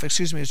cut off.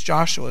 It's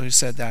Joshua who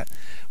said that.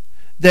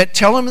 that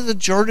tell him that the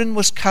Jordan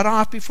was cut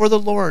off before the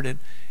Lord,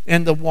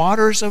 and the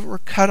waters were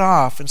cut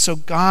off, and so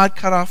God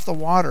cut off the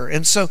water.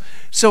 And so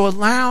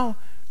allow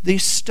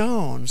these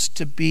stones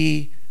to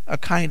be a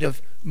kind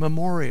of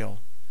memorial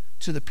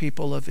to the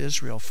people of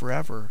Israel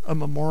forever, a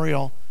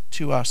memorial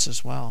to us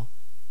as well.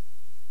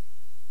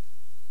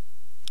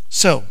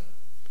 So,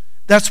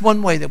 that's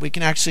one way that we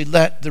can actually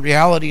let the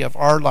reality of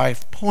our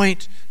life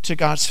point to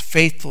God's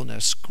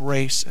faithfulness,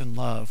 grace, and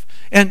love.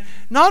 And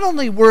not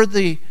only were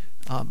these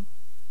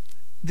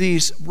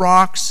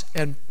rocks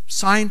and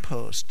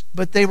signposts,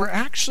 but they were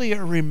actually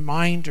a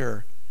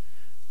reminder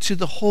to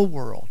the whole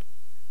world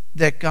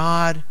that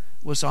God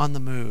was on the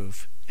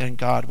move and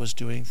God was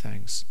doing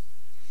things.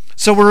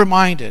 So we're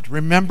reminded,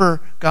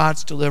 remember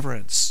God's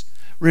deliverance.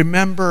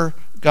 Remember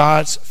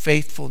God's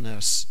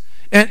faithfulness.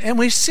 And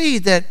we see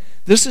that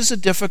this is a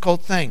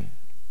difficult thing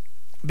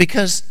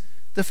because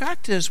the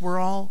fact is we're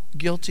all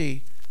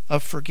guilty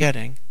of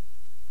forgetting.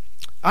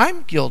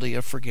 I'm guilty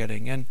of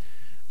forgetting. And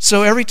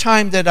so every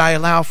time that I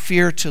allow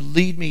fear to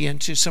lead me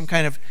into some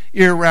kind of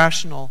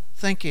irrational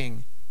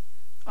thinking,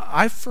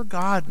 I've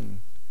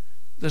forgotten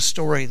the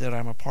story that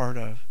I'm a part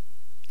of.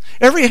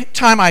 Every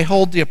time I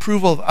hold the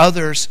approval of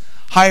others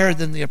higher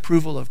than the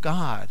approval of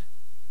God,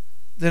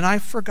 then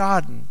I've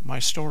forgotten my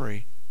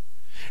story.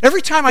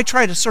 Every time I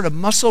try to sort of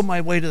muscle my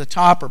way to the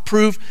top or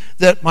prove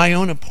that my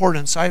own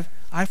importance, I've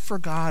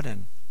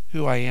forgotten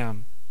who I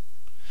am.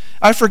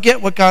 I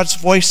forget what God's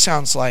voice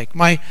sounds like.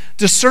 My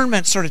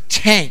discernment sort of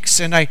tanks,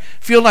 and I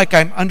feel like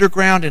I'm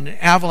underground in an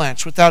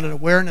avalanche without an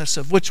awareness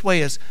of which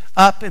way is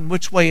up and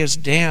which way is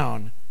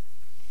down.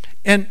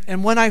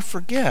 And when I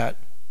forget,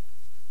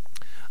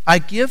 I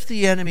give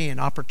the enemy an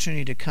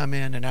opportunity to come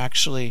in and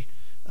actually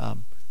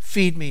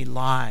feed me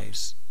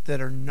lies that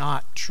are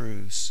not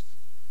truths.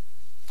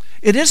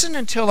 It isn't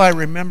until I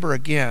remember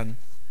again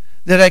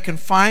that I can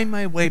find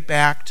my way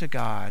back to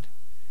God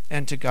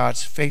and to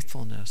God's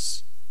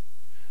faithfulness.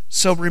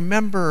 So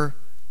remember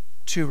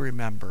to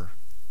remember.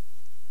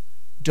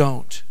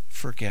 Don't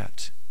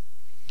forget.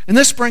 And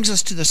this brings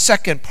us to the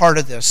second part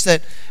of this,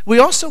 that we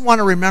also want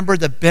to remember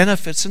the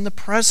benefits in the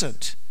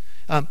present.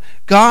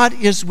 God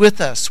is with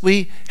us.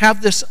 We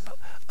have this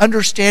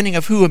understanding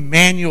of who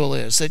Emmanuel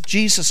is, that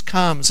Jesus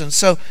comes. And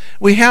so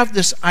we have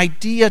this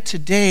idea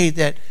today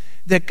that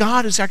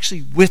God is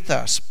actually with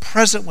us,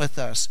 present with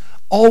us,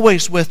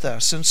 always with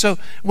us. And so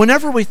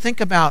whenever we think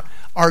about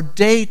our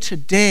day to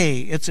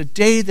day, it's a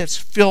day that's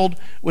filled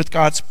with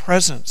God's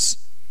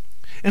presence.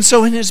 And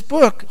so in his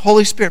book,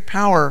 Holy Spirit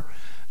Power,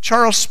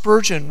 Charles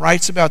Spurgeon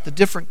writes about the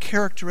different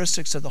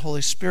characteristics of the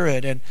Holy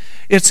Spirit. And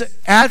it's an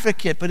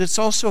advocate, but it's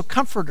also a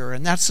comforter.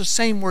 And that's the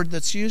same word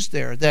that's used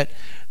there, that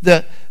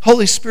the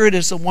Holy Spirit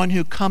is the one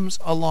who comes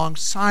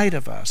alongside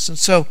of us. And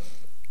so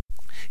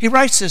he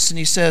writes this and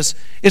he says,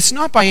 it's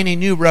not by any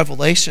new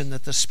revelation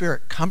that the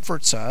Spirit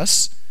comforts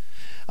us.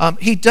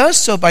 He does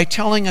so by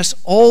telling us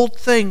old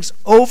things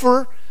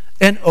over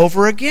and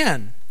over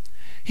again.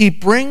 He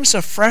brings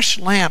a fresh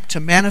lamp to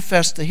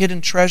manifest the hidden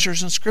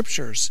treasures in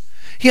Scriptures.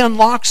 He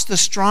unlocks the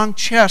strong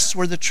chests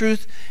where the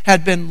truth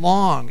had been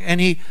long, and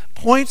he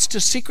points to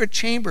secret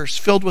chambers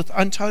filled with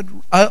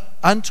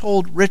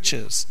untold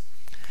riches.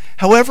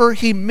 However,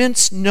 he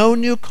mints no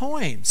new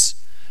coins,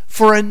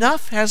 for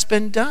enough has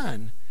been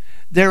done.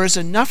 There is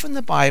enough in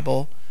the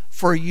Bible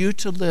for you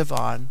to live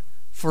on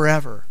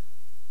forever.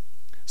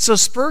 So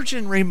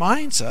Spurgeon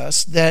reminds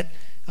us that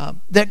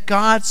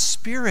God's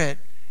Spirit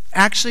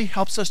actually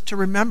helps us to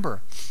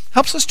remember.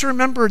 Helps us to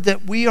remember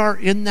that we are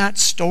in that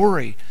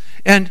story.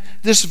 And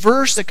this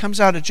verse that comes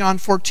out of John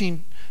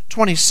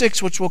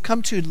 14:26, which we'll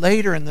come to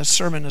later in this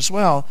sermon as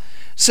well,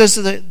 says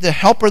that the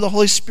helper, the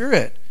Holy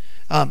Spirit,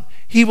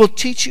 he will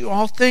teach you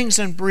all things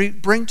and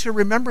bring to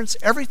remembrance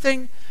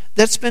everything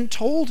that's been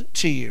told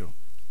to you.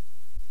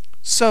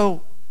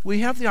 So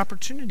we have the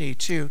opportunity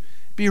to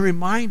be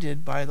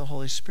reminded by the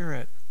Holy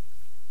Spirit.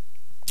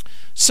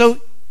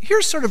 So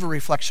here's sort of a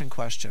reflection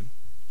question.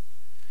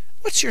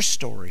 What's your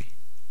story?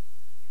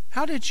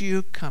 How did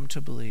you come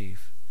to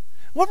believe?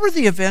 What were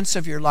the events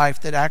of your life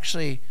that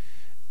actually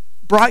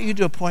brought you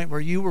to a point where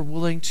you were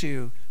willing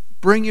to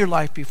bring your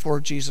life before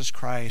Jesus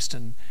Christ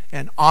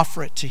and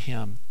offer it to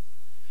Him?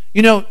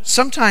 You know,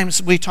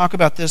 sometimes we talk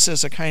about this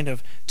as a kind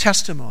of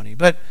testimony,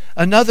 but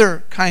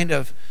another kind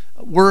of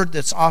word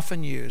that's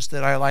often used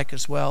that I like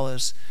as well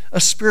is a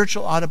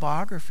spiritual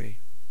autobiography.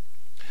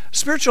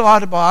 Spiritual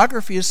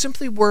autobiography is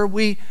simply where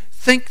we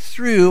think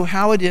through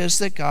how it is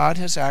that God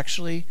has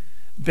actually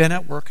been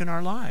at work in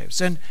our lives.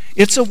 And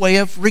it's a way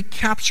of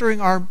recapturing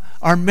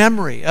our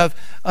memory, of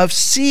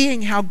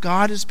seeing how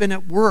God has been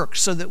at work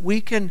so that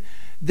we can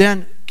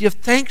then give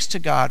thanks to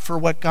God for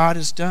what God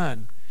has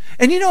done.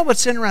 And you know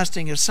what's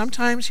interesting is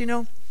sometimes,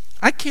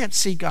 I can't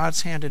see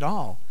God's hand at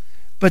all.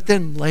 But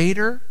then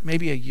later,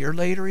 maybe a year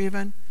later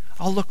even,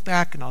 I'll look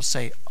back and I'll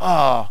say,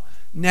 oh,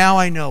 now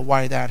I know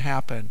why that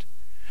happened.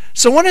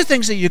 So one of the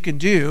things that you can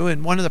do,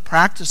 and one of the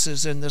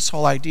practices in this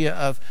whole idea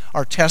of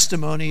our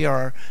testimony or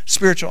our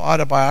spiritual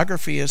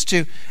autobiography, is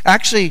to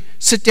actually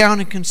sit down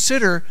and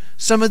consider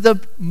some of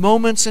the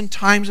moments and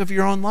times of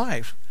your own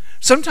life.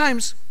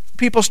 Sometimes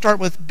people start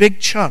with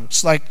big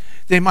chunks, like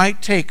they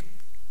might take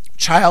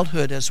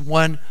childhood as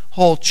one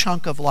whole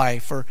chunk of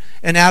life, or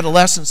an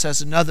adolescence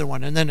as another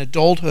one, and then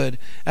adulthood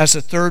as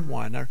a third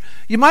one. Or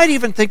you might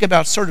even think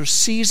about sort of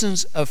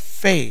seasons of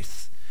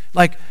faith.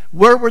 Like,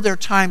 where were there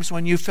times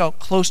when you felt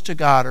close to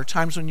God, or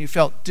times when you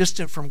felt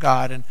distant from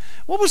God, and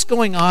what was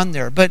going on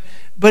there? But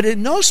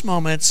in those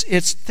moments,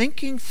 it's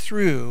thinking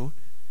through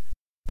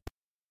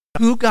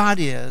who God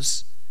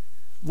is,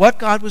 what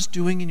God was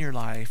doing in your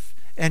life,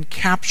 and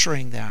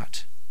capturing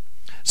that.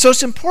 So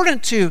it's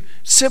important to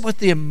sit with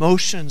the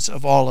emotions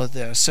of all of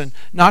this, and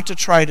not to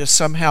try to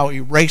somehow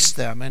erase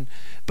them,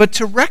 but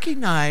to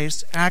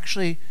recognize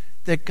actually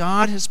that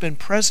God has been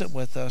present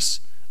with us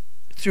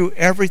through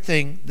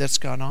everything that's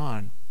gone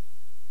on.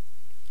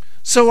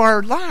 So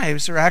our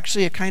lives are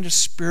actually a kind of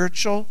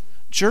spiritual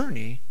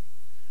journey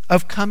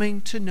of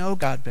coming to know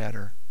God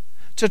better,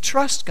 to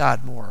trust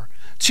God more,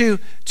 to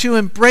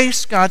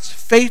embrace God's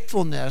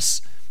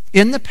faithfulness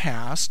in the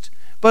past,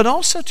 but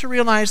also to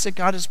realize that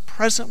God is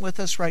present with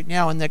us right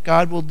now and that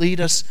God will lead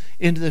us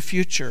into the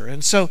future.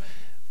 And so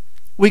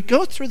we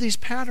go through these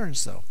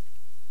patterns, though.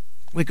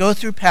 We go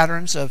through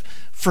patterns of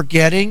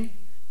forgetting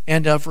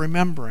and of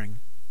remembering.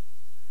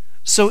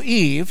 So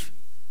Eve,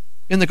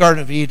 in the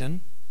Garden of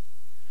Eden,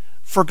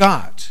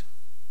 forgot,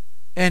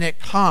 and it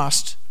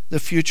cost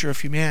the future of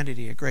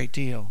humanity a great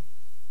deal.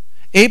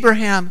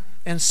 Abraham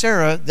and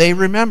Sarah, they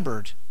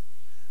remembered.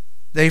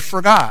 They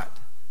forgot,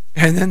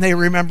 and then they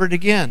remembered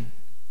again.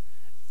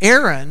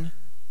 Aaron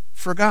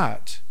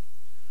forgot.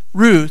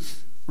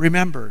 Ruth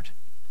remembered.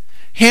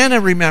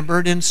 Hannah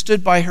remembered and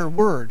stood by her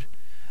word.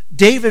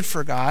 David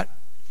forgot,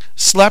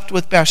 slept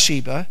with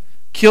Bathsheba,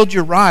 killed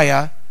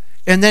Uriah,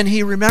 and then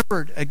he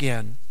remembered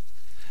again.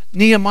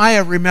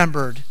 Nehemiah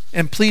remembered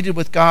and pleaded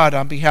with God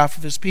on behalf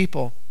of his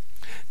people.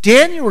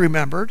 Daniel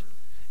remembered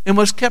and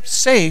was kept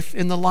safe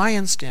in the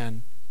lion's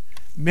den.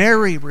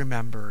 Mary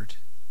remembered.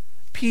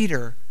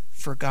 Peter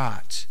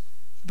forgot,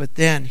 but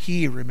then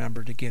he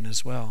remembered again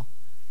as well.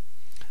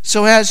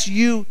 So as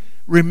you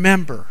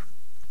remember,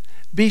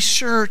 be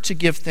sure to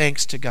give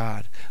thanks to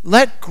God.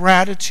 Let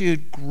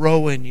gratitude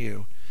grow in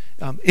you.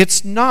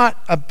 It's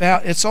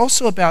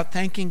also about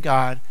thanking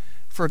God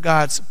for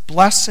God's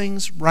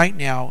blessings right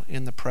now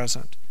in the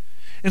present.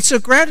 And so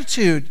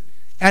gratitude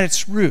at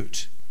its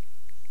root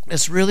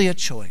is really a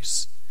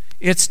choice.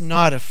 It's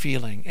not a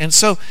feeling. And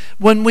so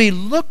when we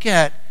look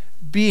at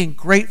being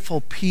grateful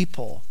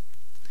people,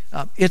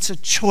 it's a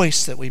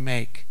choice that we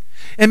make.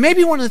 And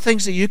maybe one of the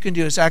things that you can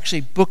do is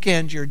actually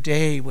bookend your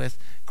day with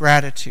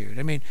gratitude.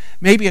 I mean,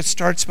 maybe it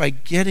starts by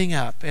getting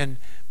up and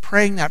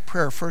praying that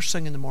prayer first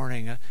thing in the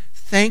morning,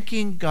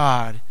 thanking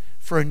God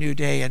for a new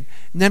day. And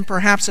then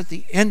perhaps at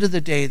the end of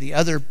the day, the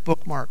other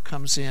bookmark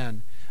comes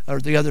in, or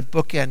the other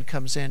bookend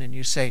comes in, and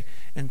you say,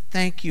 and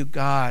thank you,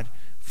 God,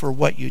 for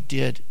what you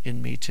did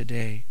in me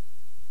today.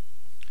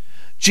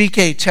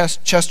 G.K.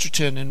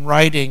 Chesterton, in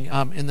writing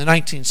in the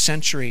 19th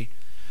century,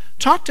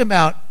 talked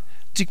about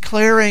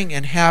declaring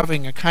and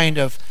having a kind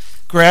of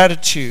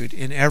gratitude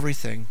in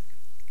everything.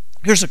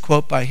 Here's a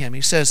quote by him.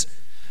 He says,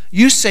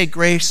 "You say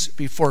grace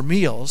before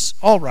meals,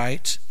 all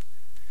right,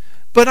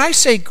 but I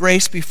say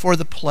grace before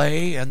the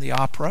play and the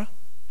opera,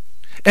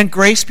 and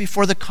grace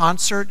before the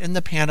concert and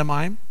the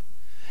pantomime,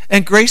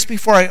 and grace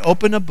before I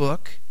open a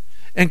book,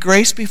 and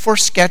grace before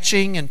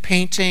sketching and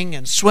painting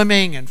and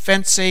swimming and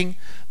fencing,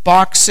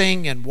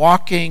 boxing and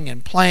walking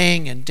and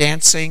playing and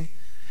dancing,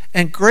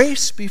 and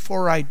grace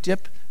before I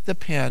dip the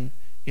pen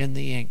in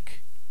the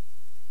ink."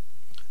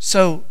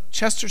 So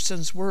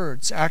Chesterton's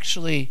words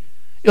actually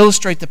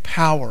illustrate the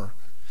power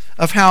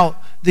of how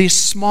these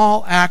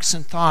small acts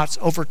and thoughts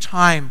over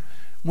time,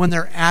 when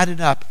they're added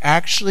up,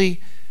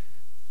 actually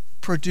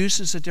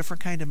produces a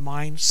different kind of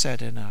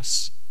mindset in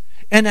us.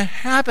 And a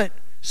habit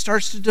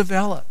starts to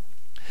develop,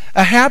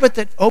 a habit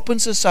that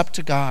opens us up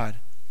to God.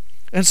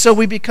 And so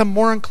we become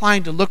more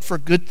inclined to look for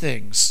good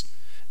things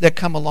that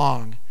come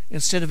along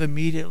instead of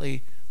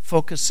immediately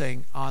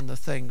focusing on the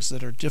things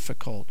that are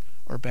difficult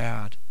or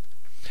bad.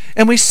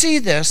 And we see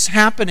this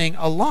happening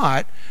a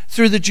lot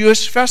through the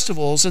Jewish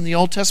festivals in the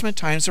Old Testament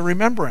times of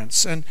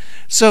remembrance. And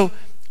so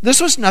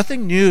this was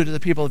nothing new to the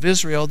people of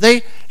Israel.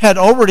 They had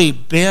already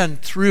been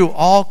through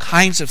all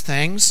kinds of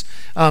things.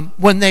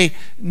 When they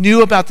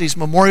knew about these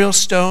memorial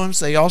stones,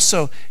 they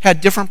also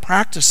had different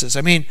practices.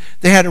 I mean,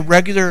 they had a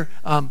regular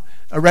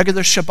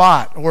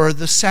Shabbat or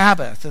the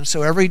Sabbath. And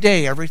so every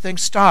day, everything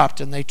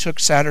stopped and they took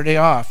Saturday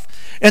off.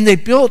 And they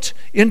built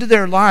into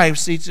their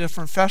lives these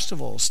different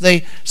festivals.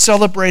 They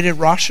celebrated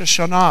Rosh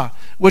Hashanah,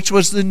 which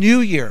was the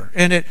new year.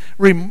 And it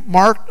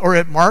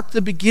marked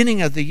the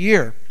beginning of the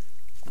year.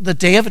 The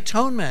Day of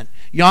Atonement,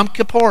 Yom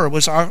Kippur,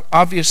 was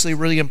obviously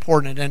really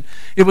important. And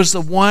it was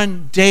the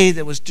one day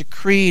that was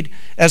decreed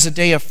as a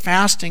day of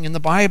fasting in the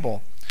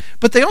Bible.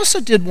 But they also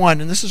did one,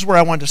 and this is where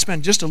I wanted to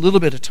spend just a little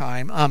bit of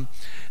time.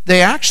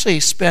 They actually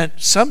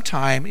spent some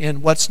time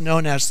in what's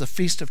known as the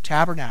Feast of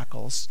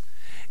Tabernacles.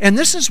 And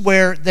this is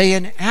where they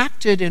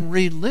enacted and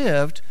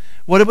relived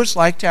what it was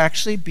like to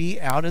actually be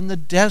out in the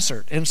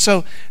desert. And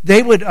so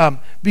they would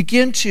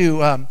begin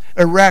to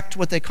erect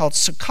what they called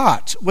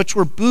sukkot, which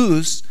were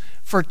booths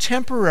for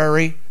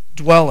temporary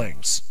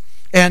dwellings.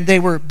 And they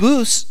were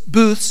booths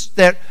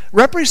that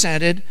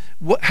represented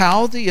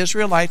how the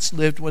Israelites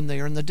lived when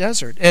they were in the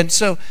desert. And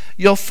so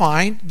you'll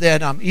find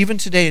that even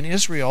today in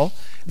Israel,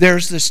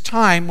 there's this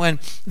time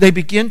when they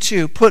begin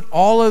to put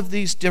all of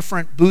these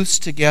different booths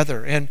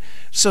together. And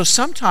so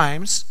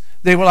sometimes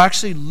they will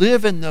actually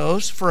live in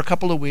those for a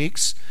couple of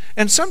weeks.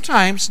 And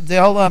sometimes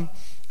they'll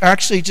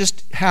actually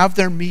just have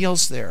their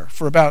meals there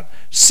for about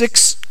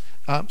 6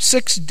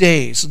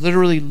 days,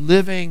 literally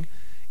living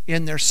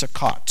in their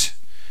sukkot.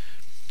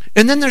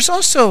 And then there's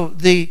also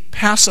the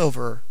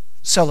Passover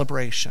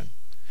celebration.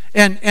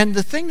 And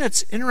the thing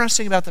that's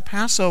interesting about the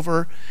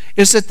Passover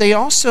is that they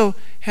also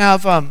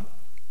have a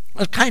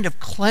kind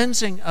of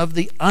cleansing of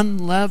the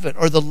unleavened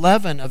or the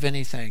leaven of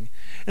anything.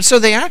 And so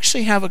they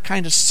actually have a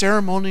kind of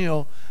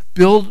ceremonial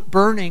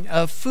burning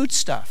of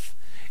foodstuff.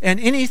 And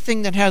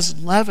anything that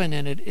has leaven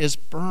in it is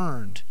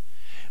burned.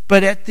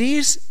 But at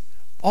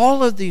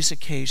all of these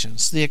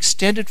occasions, the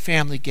extended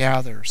family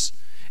gathers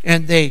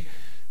and they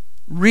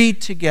read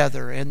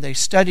together and they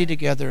study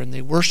together and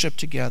they worship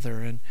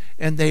together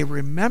and they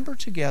remember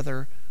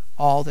together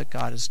all that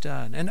God has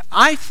done. And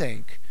I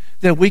think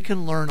that we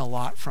can learn a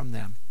lot from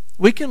them.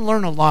 We can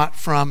learn a lot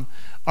from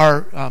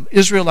our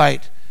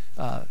Israelite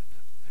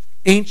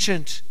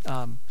ancient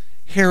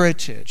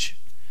heritage,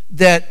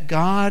 that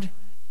God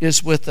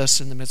is with us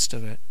in the midst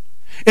of it.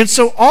 And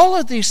so all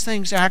of these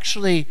things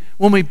actually,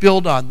 when we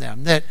build on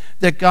them,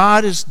 that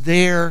God is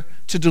there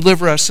to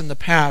deliver us in the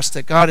past,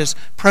 that God is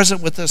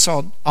present with us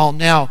all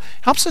now,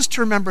 helps us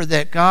to remember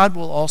that God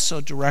will also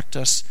direct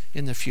us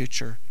in the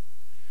future.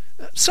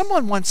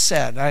 Someone once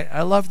said,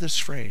 I love this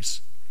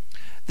phrase,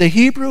 the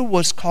Hebrew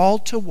was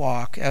called to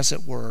walk, as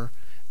it were,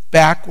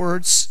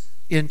 backwards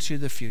into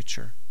the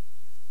future.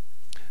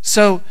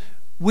 So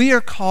we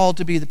are called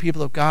to be the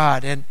people of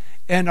God,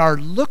 and our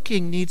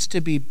looking needs to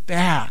be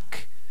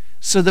back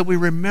so that we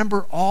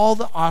remember all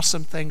the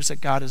awesome things that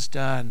God has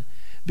done,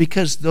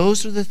 because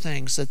those are the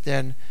things that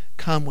then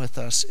come with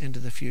us into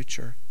the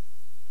future.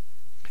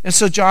 And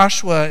so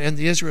Joshua and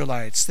the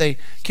Israelites, they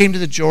came to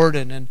the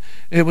Jordan, and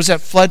it was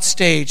at flood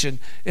stage,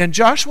 and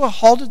Joshua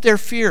halted their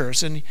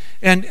fears, and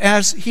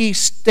as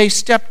they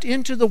stepped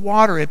into the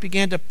water, it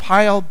began to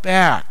pile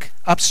back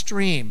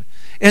upstream.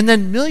 And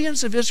then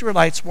millions of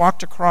Israelites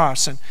walked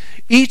across, and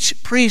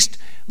each priest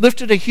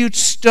lifted a huge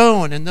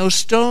stone, and those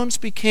stones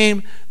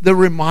became the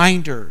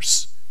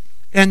reminders,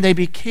 and they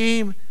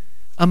became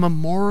a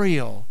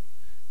memorial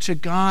to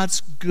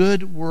God's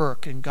good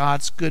work and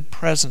God's good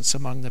presence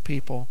among the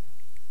people.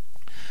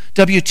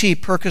 W.T.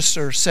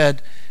 Purchaser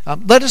said,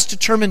 let us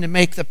determine to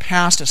make the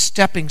past a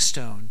stepping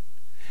stone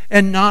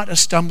and not a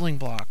stumbling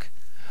block,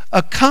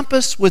 a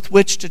compass with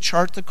which to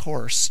chart the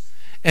course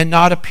and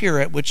not a pier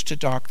at which to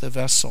dock the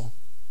vessel.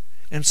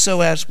 And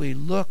so as we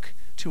look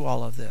to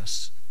all of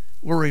this,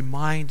 we're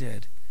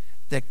reminded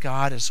that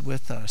God is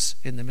with us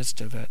in the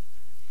midst of it.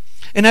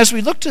 And as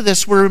we look to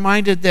this, we're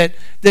reminded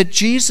that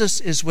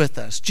Jesus is with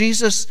us.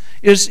 Jesus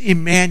is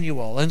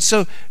Emmanuel. And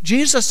so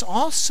Jesus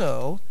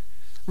also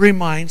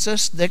reminds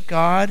us that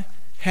God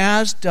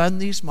has done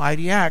these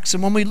mighty acts.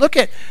 And when we look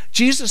at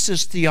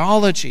Jesus'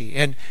 theology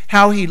and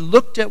how he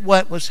looked at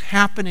what was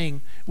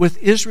happening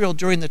with Israel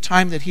during the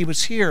time that he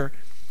was here,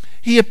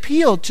 he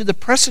appealed to the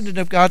precedent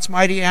of God's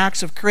mighty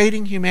acts of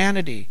creating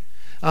humanity.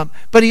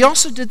 But he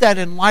also did that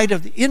in light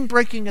of the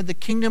inbreaking of the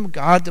kingdom of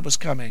God that was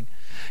coming.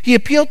 He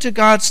appealed to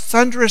God's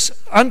thunderous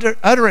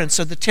utterance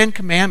of the Ten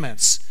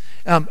Commandments.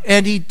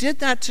 And he did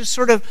that to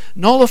sort of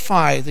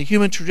nullify the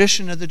human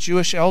tradition of the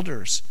Jewish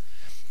elders.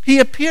 He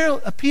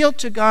appealed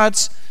to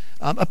God's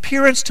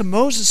appearance to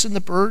Moses in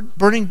the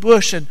burning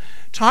bush and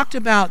talked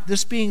about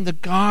this being the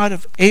God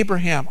of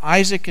Abraham,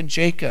 Isaac, and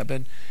Jacob.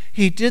 And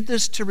he did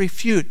this to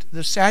refute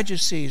the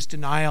Sadducees'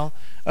 denial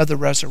of the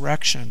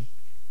resurrection.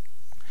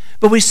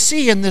 But we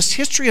see in this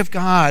history of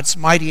God's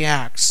mighty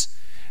acts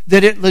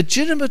that it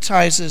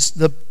legitimatizes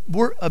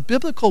a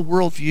biblical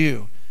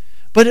worldview,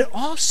 but it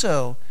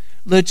also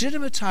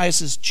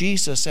legitimatizes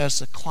Jesus as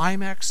the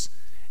climax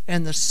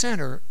and the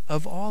center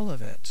of all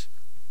of it.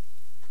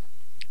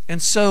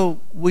 And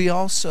so we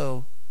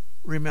also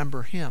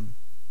remember him.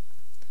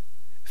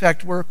 In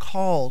fact, we're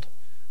called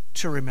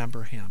to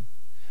remember him,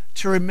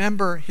 to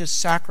remember his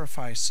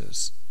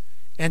sacrifices,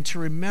 and to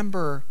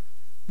remember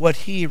what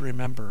he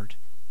remembered.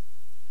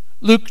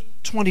 Luke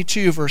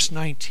 22, verse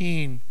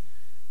 19,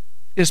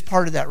 is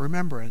part of that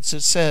remembrance.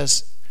 It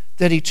says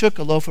that he took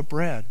a loaf of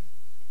bread,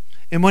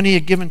 and when he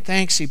had given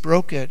thanks, he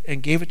broke it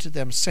and gave it to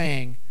them,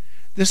 saying,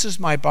 "This is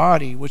my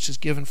body, which is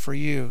given for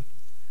you.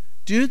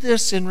 Do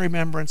this in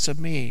remembrance of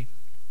me."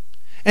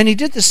 And he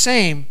did the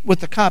same with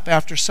the cup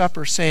after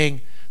supper,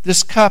 saying,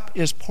 "This cup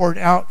is poured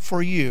out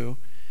for you,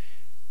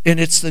 and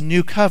it's the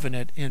new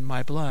covenant in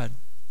my blood.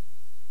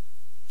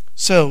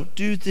 So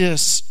do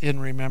this in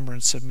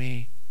remembrance of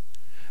me."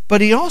 But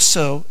he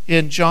also,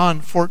 in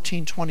John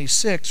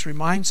 14:26,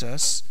 reminds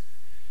us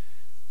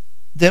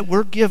that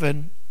we're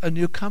given a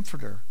new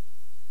comforter,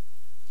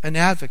 an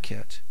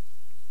advocate.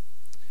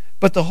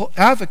 But the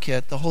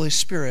advocate, the Holy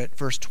Spirit,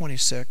 verse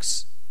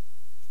 26,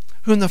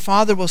 whom the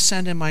Father will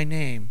send in my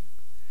name,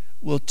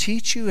 will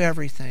teach you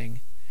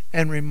everything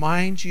and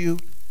remind you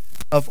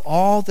of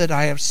all that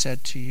I have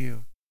said to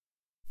you.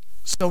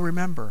 So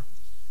remember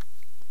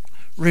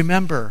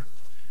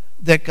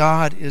that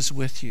God is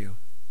with you.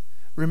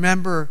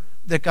 Remember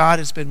that God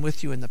has been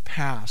with you in the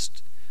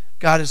past.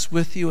 God is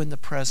with you in the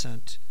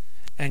present,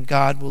 and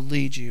God will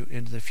lead you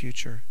into the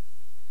future.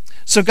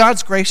 So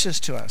God's gracious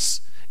to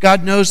us.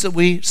 God knows that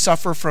we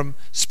suffer from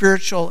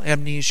spiritual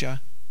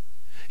amnesia.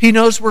 He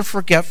knows we're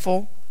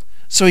forgetful,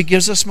 so he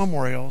gives us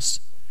memorials.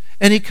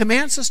 And he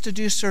commands us to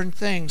do certain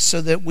things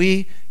so that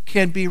we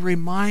can be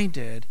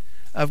reminded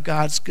of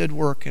God's good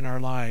work in our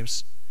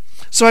lives.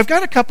 So I've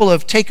got a couple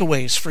of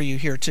takeaways for you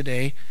here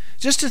today,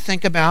 just to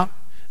think about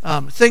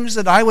things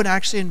that I would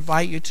actually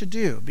invite you to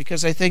do,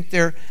 because I think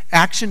they're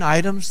action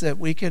items that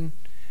we can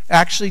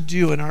actually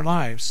do in our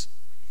lives.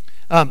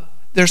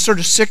 There's sort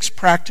of 6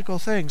 practical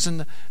things.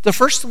 And the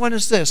first one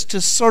is this, to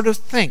sort of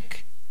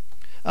think.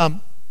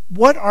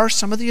 What are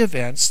some of the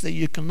events that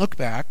you can look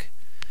back,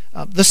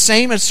 the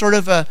same as sort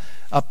of a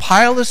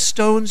pile of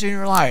stones in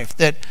your life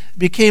that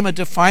became a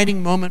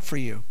defining moment for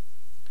you?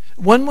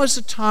 When was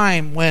the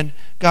time when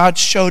God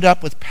showed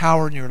up with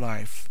power in your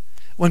life?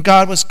 When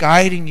God was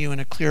guiding you in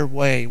a clear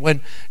way?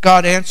 When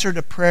God answered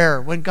a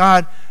prayer? When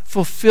God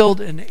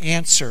fulfilled an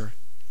answer?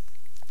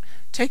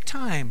 Take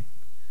time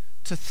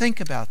to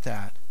think about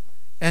that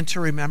and to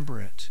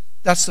remember it.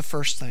 That's the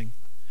first thing.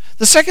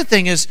 The second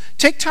thing is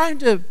take time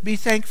to be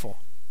thankful.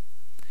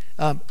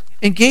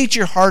 Engage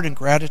your heart in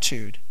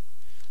gratitude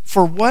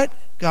for what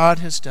God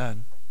has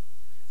done.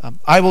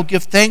 I will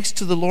give thanks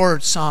to the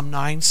Lord, Psalm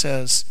 9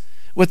 says,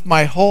 with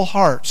my whole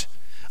heart.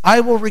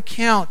 I will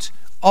recount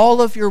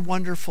all of your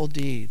wonderful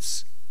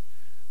deeds.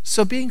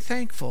 So being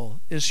thankful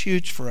is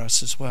huge for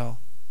us as well.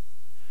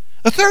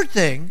 A third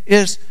thing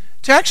is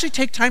to actually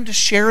take time to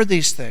share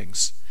these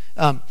things.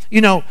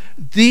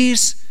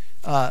 These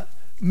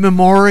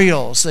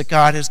memorials that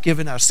God has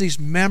given us, these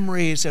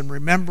memories and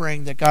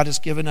remembering that God has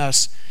given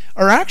us,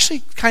 are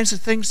actually kinds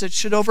of things that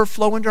should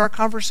overflow into our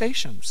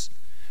conversations.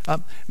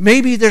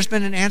 Maybe there's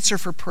been an answer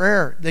for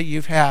prayer that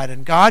you've had,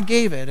 and God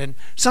gave it, and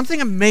something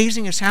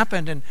amazing has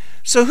happened. And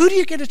so who do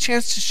you get a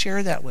chance to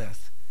share that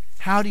with?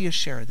 How do you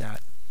share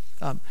that?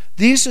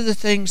 These are the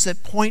things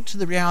that point to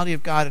the reality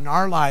of God in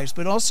our lives,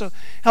 but also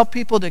help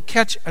people to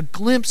catch a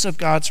glimpse of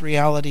God's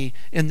reality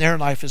in their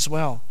life as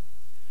well.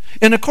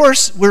 And of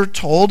course, we're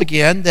told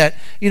again that,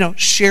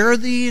 share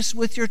these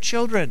with your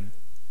children.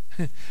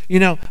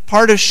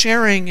 Part of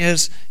sharing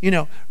is,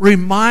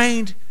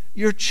 remind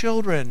your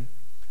children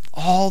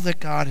all that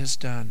God has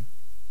done.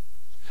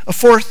 A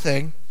fourth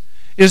thing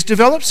is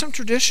develop some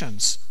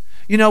traditions.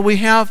 We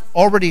have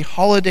already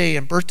holiday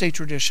and birthday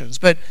traditions,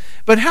 but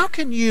how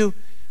can you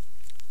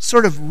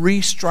sort of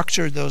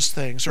restructure those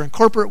things or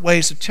incorporate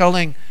ways of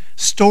telling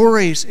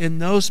stories in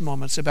those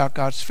moments about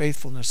God's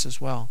faithfulness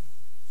as well?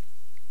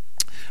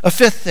 A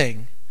fifth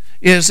thing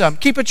is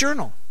keep a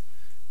journal.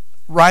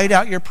 Write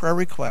out your prayer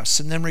requests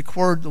and then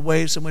record the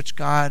ways in which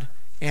God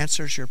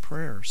answers your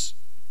prayers.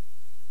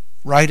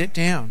 Write it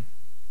down.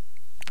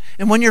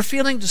 And when you're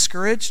feeling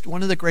discouraged,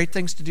 one of the great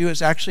things to do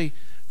is actually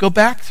go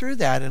back through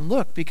that and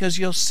look, because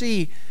you'll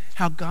see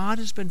how God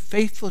has been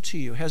faithful to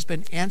you, has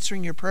been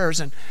answering your prayers.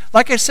 And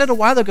like I said a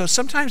while ago,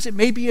 sometimes it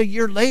may be a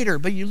year later,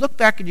 but you look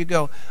back and you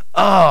go,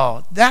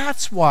 oh,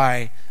 that's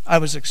why I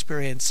was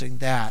experiencing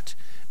that,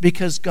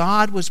 because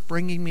God was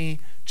bringing me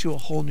to a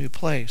whole new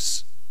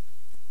place.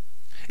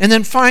 And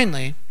then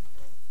finally,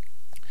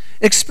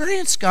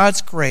 experience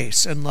God's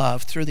grace and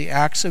love through the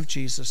acts of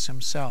Jesus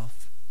himself.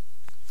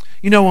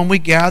 When we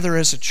gather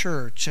as a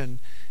church and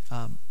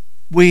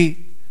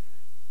we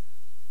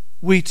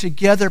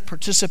together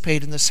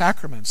participate in the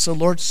sacraments, the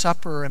Lord's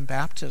Supper and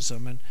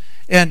baptism,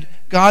 and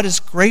God is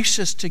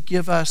gracious to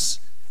give us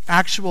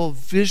actual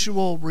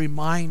visual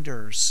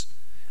reminders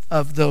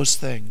of those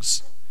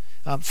things.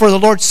 For the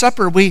Lord's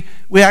Supper, we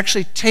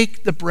actually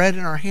take the bread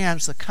in our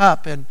hands, the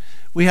cup, and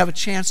we have a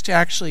chance to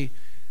actually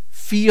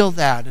feel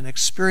that and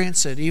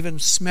experience it, even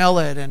smell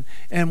it,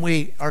 and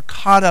we are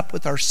caught up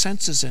with our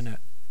senses in it.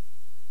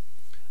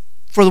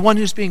 For the one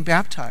who's being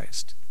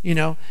baptized,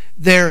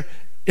 they're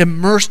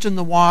immersed in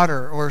the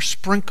water or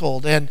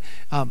sprinkled, and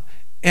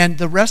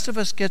the rest of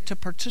us get to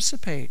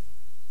participate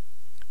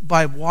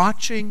by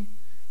watching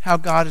how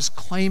God is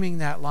claiming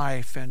that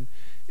life and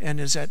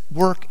is at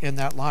work in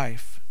that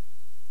life.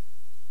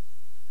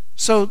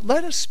 So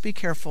let us be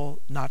careful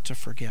not to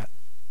forget.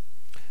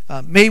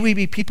 May we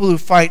be people who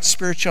fight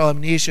spiritual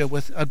amnesia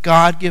with a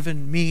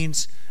God-given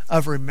means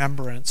of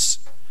remembrance.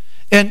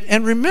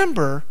 And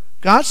remember,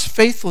 God's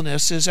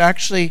faithfulness is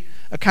actually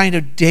a kind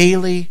of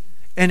daily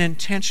and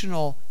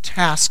intentional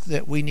task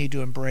that we need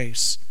to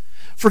embrace.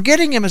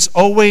 Forgetting him is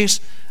always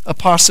a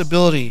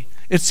possibility.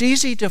 It's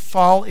easy to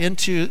fall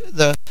into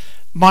the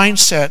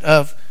mindset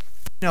of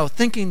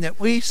thinking that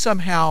we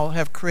somehow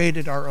have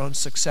created our own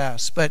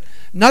success. But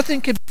nothing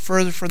can be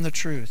further from the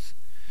truth.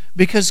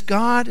 because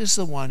God is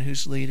the one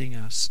who's leading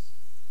us.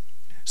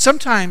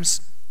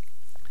 Sometimes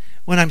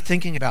when I'm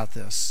thinking about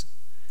this,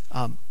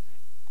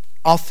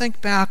 I'll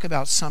think back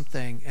about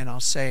something and I'll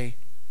say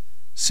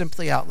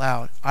simply out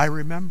loud, I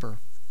remember.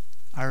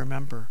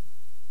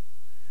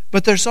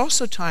 But there's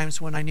also times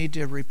when I need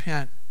to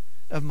repent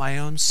of my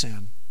own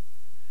sin.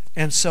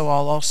 And so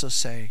I'll also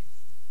say,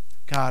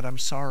 God, I'm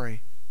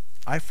sorry.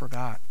 I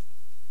forgot.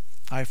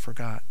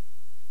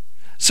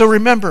 So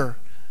remember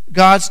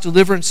God's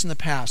deliverance in the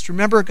past.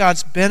 Remember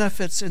God's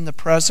benefits in the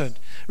present.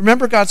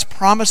 Remember God's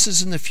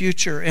promises in the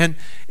future. And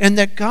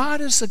that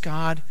God is the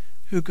God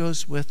who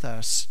goes with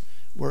us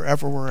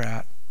wherever we're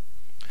at.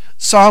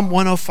 Psalm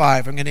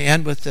 105, I'm going to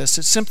end with this.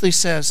 It simply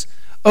says,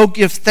 "Oh,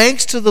 give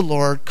thanks to the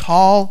Lord,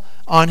 call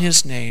on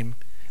his name,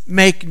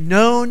 make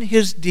known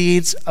his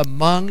deeds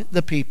among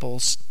the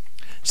peoples.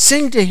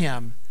 Sing to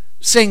him,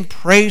 sing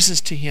praises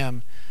to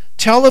him,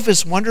 tell of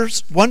his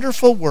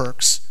wonderful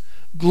works,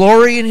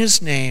 glory in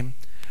his name.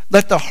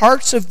 Let the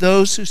hearts of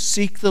those who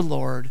seek the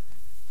Lord,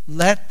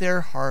 let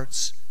their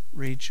hearts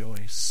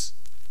rejoice."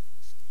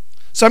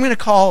 So I'm going to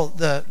call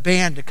the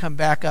band to come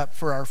back up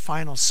for our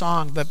final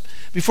song. But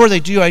before they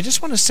do, I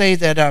just want to say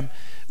that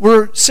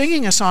we're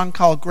singing a song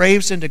called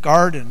Graves into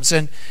Gardens.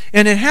 And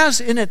it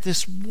has in it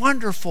this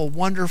wonderful,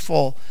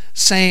 wonderful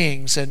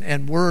sayings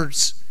and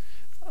words,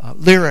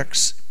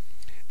 lyrics,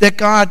 that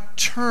God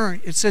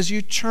it says,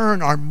 you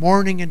turn our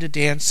mourning into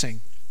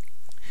dancing.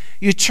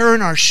 You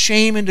turn our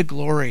shame into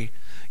glory.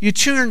 You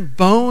turn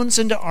bones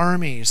into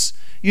armies.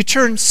 You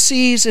turn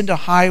seas into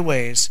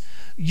highways.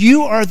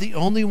 You are the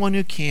only one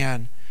who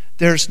can.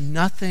 There's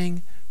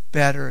nothing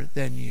better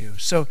than you.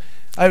 So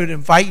I would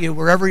invite you,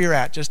 wherever you're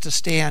at, just to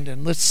stand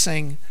and let's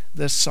sing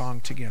this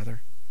song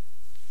together.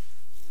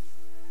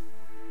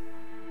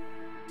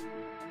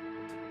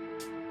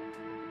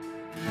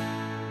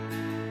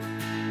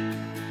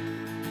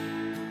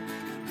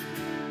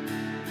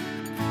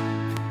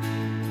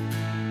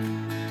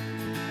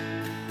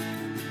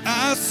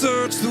 I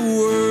searched the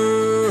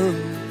world,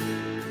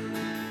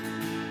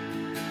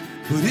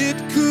 but it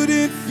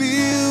couldn't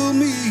fill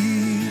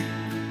me.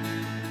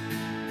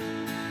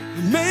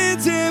 A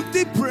man's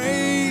empty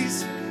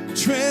praise,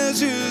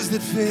 treasures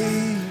that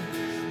fade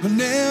are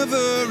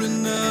never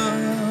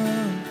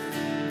enough.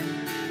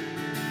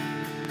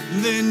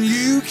 Then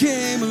you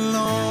came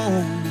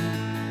along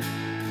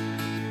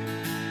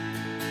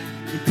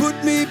and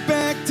put me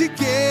back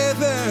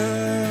together,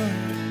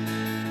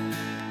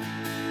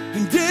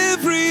 and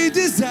every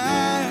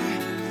desire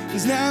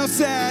is now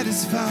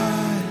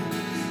satisfied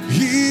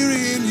here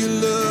in your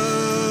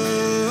love.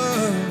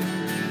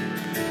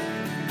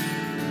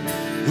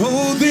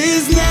 Oh,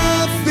 there's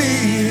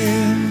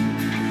nothing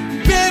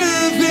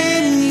better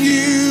than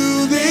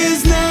you.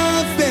 There's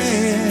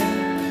nothing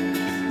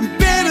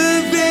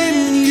better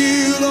than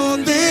you.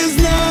 Lord, there's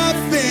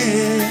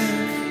nothing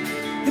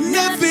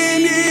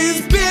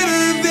is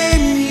better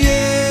than you.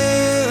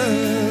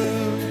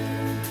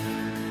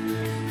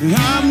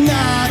 I'm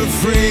not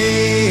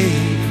afraid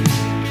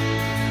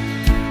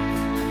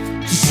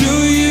to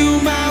show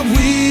you my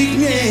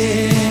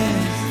weakness,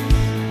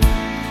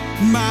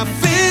 my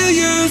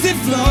failures and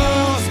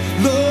flaws.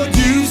 Lord,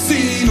 you've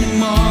seen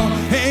them all,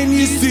 and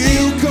you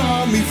still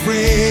call me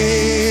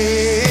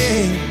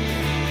friend.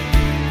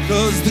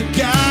 'Cause the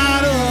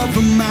God of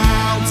the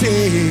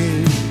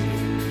mountain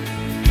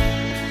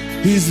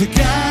is the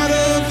God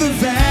of the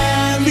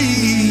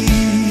valley,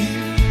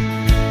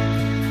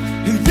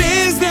 and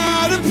there's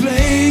not a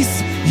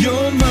place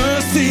your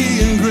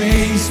mercy and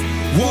grace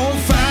won't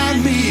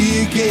find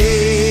me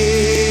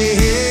again.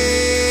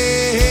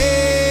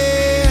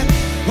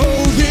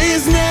 Oh,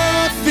 there's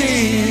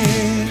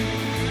nothing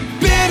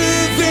better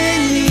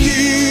than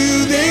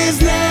you. There's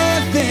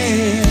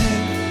nothing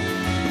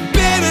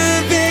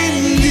better than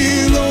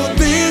you. Lord,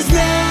 there's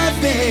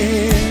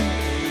nothing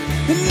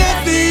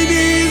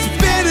is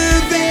better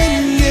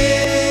than you.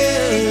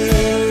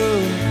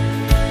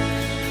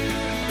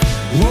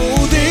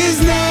 Oh, there's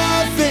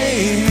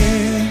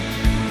nothing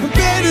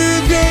better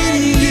than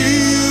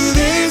you.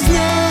 There's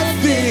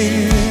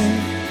nothing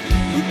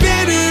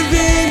better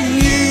than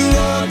you.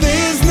 Lord,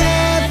 there's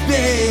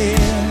nothing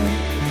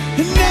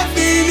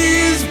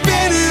is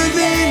better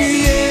than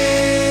you.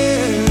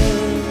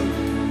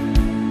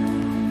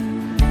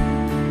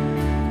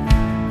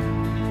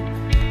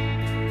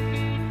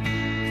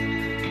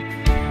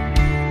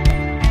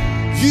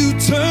 You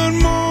turn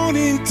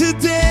mourning to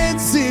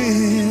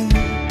dancing.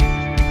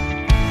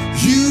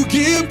 You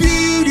give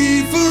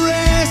beauty for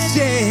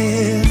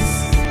ashes.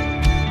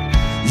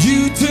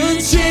 You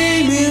turn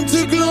shame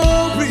into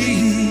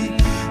glory.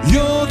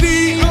 You're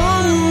the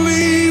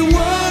only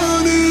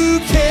one who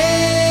can.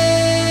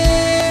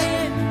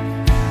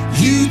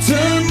 You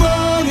turn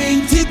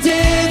mourning to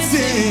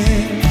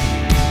dancing.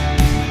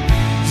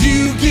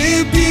 You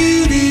give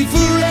beauty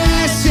for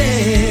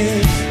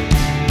ashes.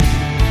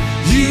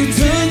 You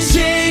turn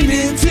shame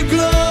into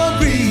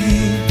glory.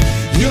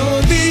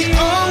 You're the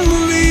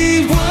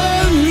only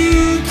one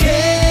who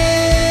can.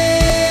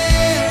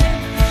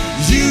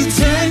 You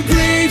turn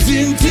graves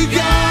into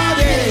God.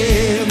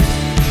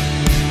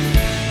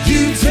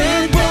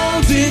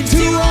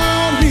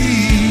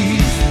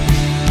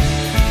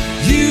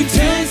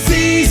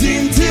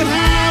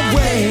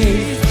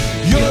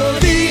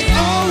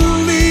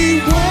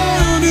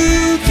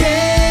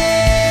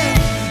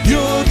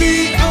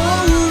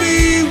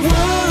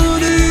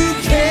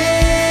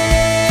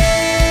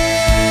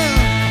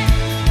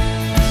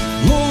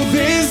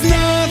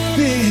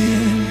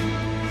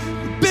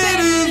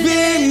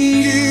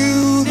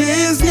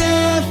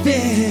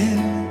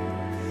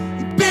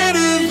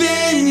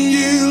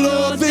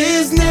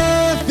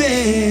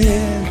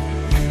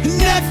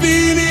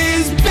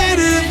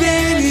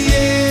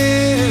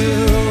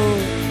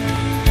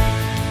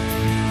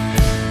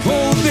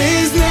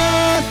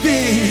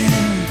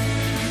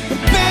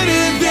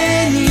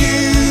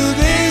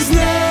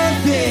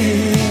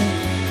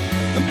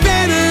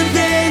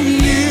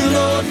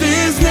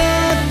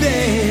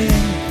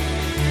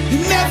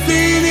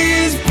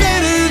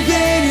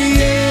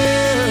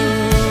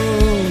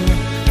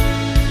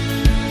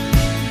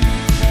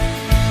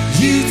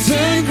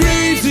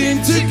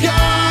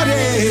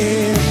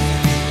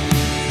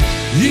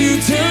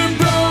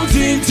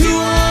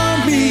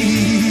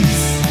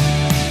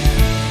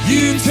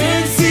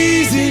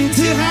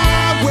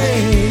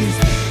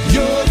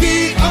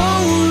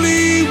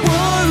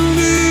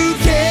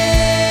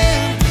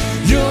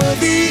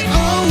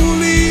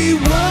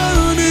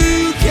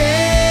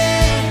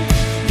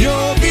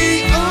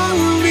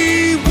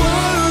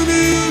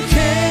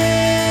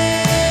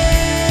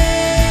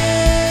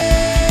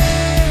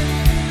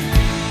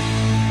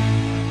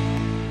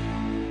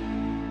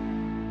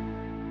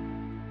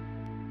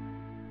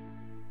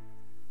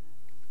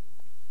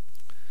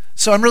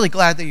 So I'm really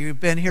glad that you've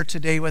been here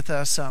today with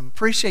us.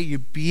 Appreciate you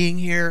being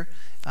here.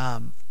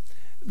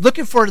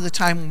 Looking forward to the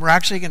time when we're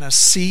actually going to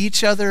see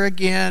each other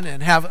again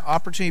and have an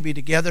opportunity to be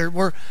together.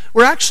 We're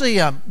actually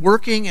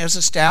working as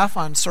a staff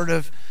on sort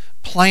of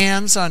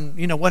plans on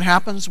what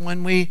happens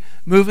when we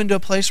move into a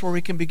place where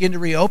we can begin to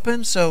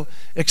reopen. So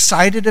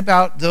excited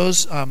about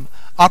those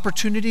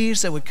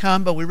opportunities that would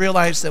come, but we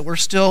realize that we're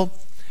still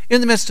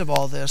in the midst of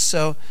all this.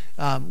 So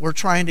we're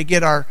trying to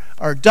get our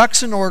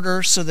ducks in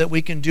order so that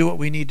we can do what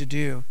we need to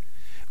do.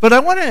 But I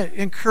want to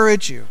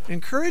encourage you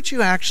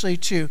actually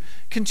to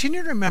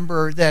continue to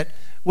remember that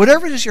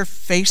whatever it is you're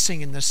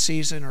facing in this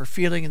season or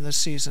feeling in this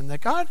season, that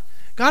God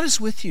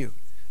is with you.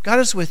 God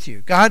is with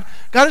you. God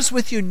is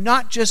with you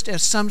not just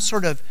as some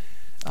sort of,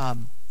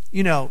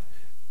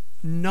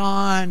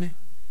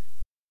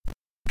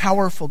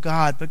 non-powerful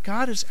God, but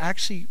God is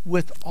actually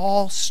with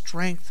all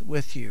strength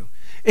with you,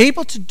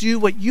 able to do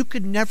what you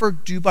could never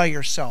do by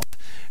yourself.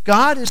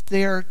 God is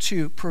there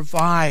to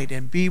provide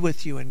and be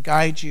with you and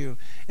guide you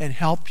and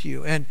help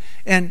you and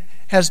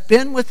has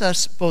been with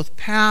us both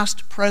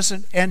past,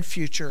 present, and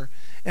future,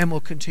 and will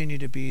continue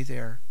to be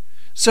there.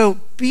 So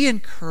be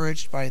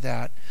encouraged by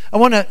that. I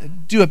want to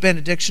do a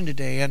benediction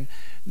today, and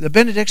the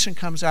benediction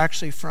comes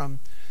actually from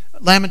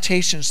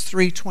Lamentations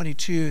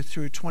 3:22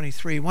 through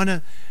 23, one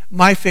of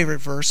my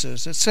favorite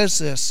verses. It says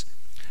this: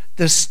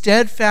 "The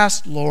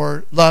steadfast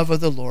love of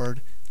the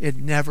Lord, it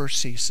never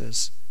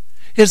ceases.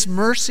 His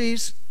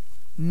mercies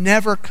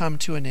never come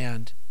to an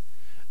end.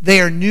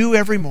 They are new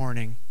every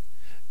morning.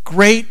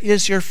 Great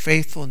is your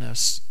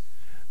faithfulness.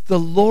 The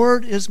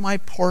Lord is my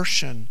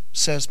portion,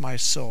 says my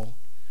soul.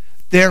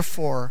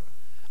 Therefore,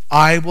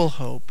 I will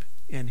hope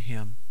in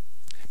him."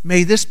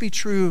 May this be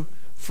true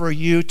for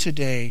you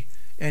today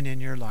and in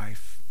your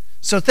life.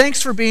 So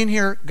thanks for being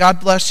here. God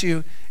bless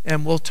you,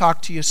 and we'll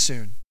talk to you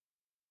soon.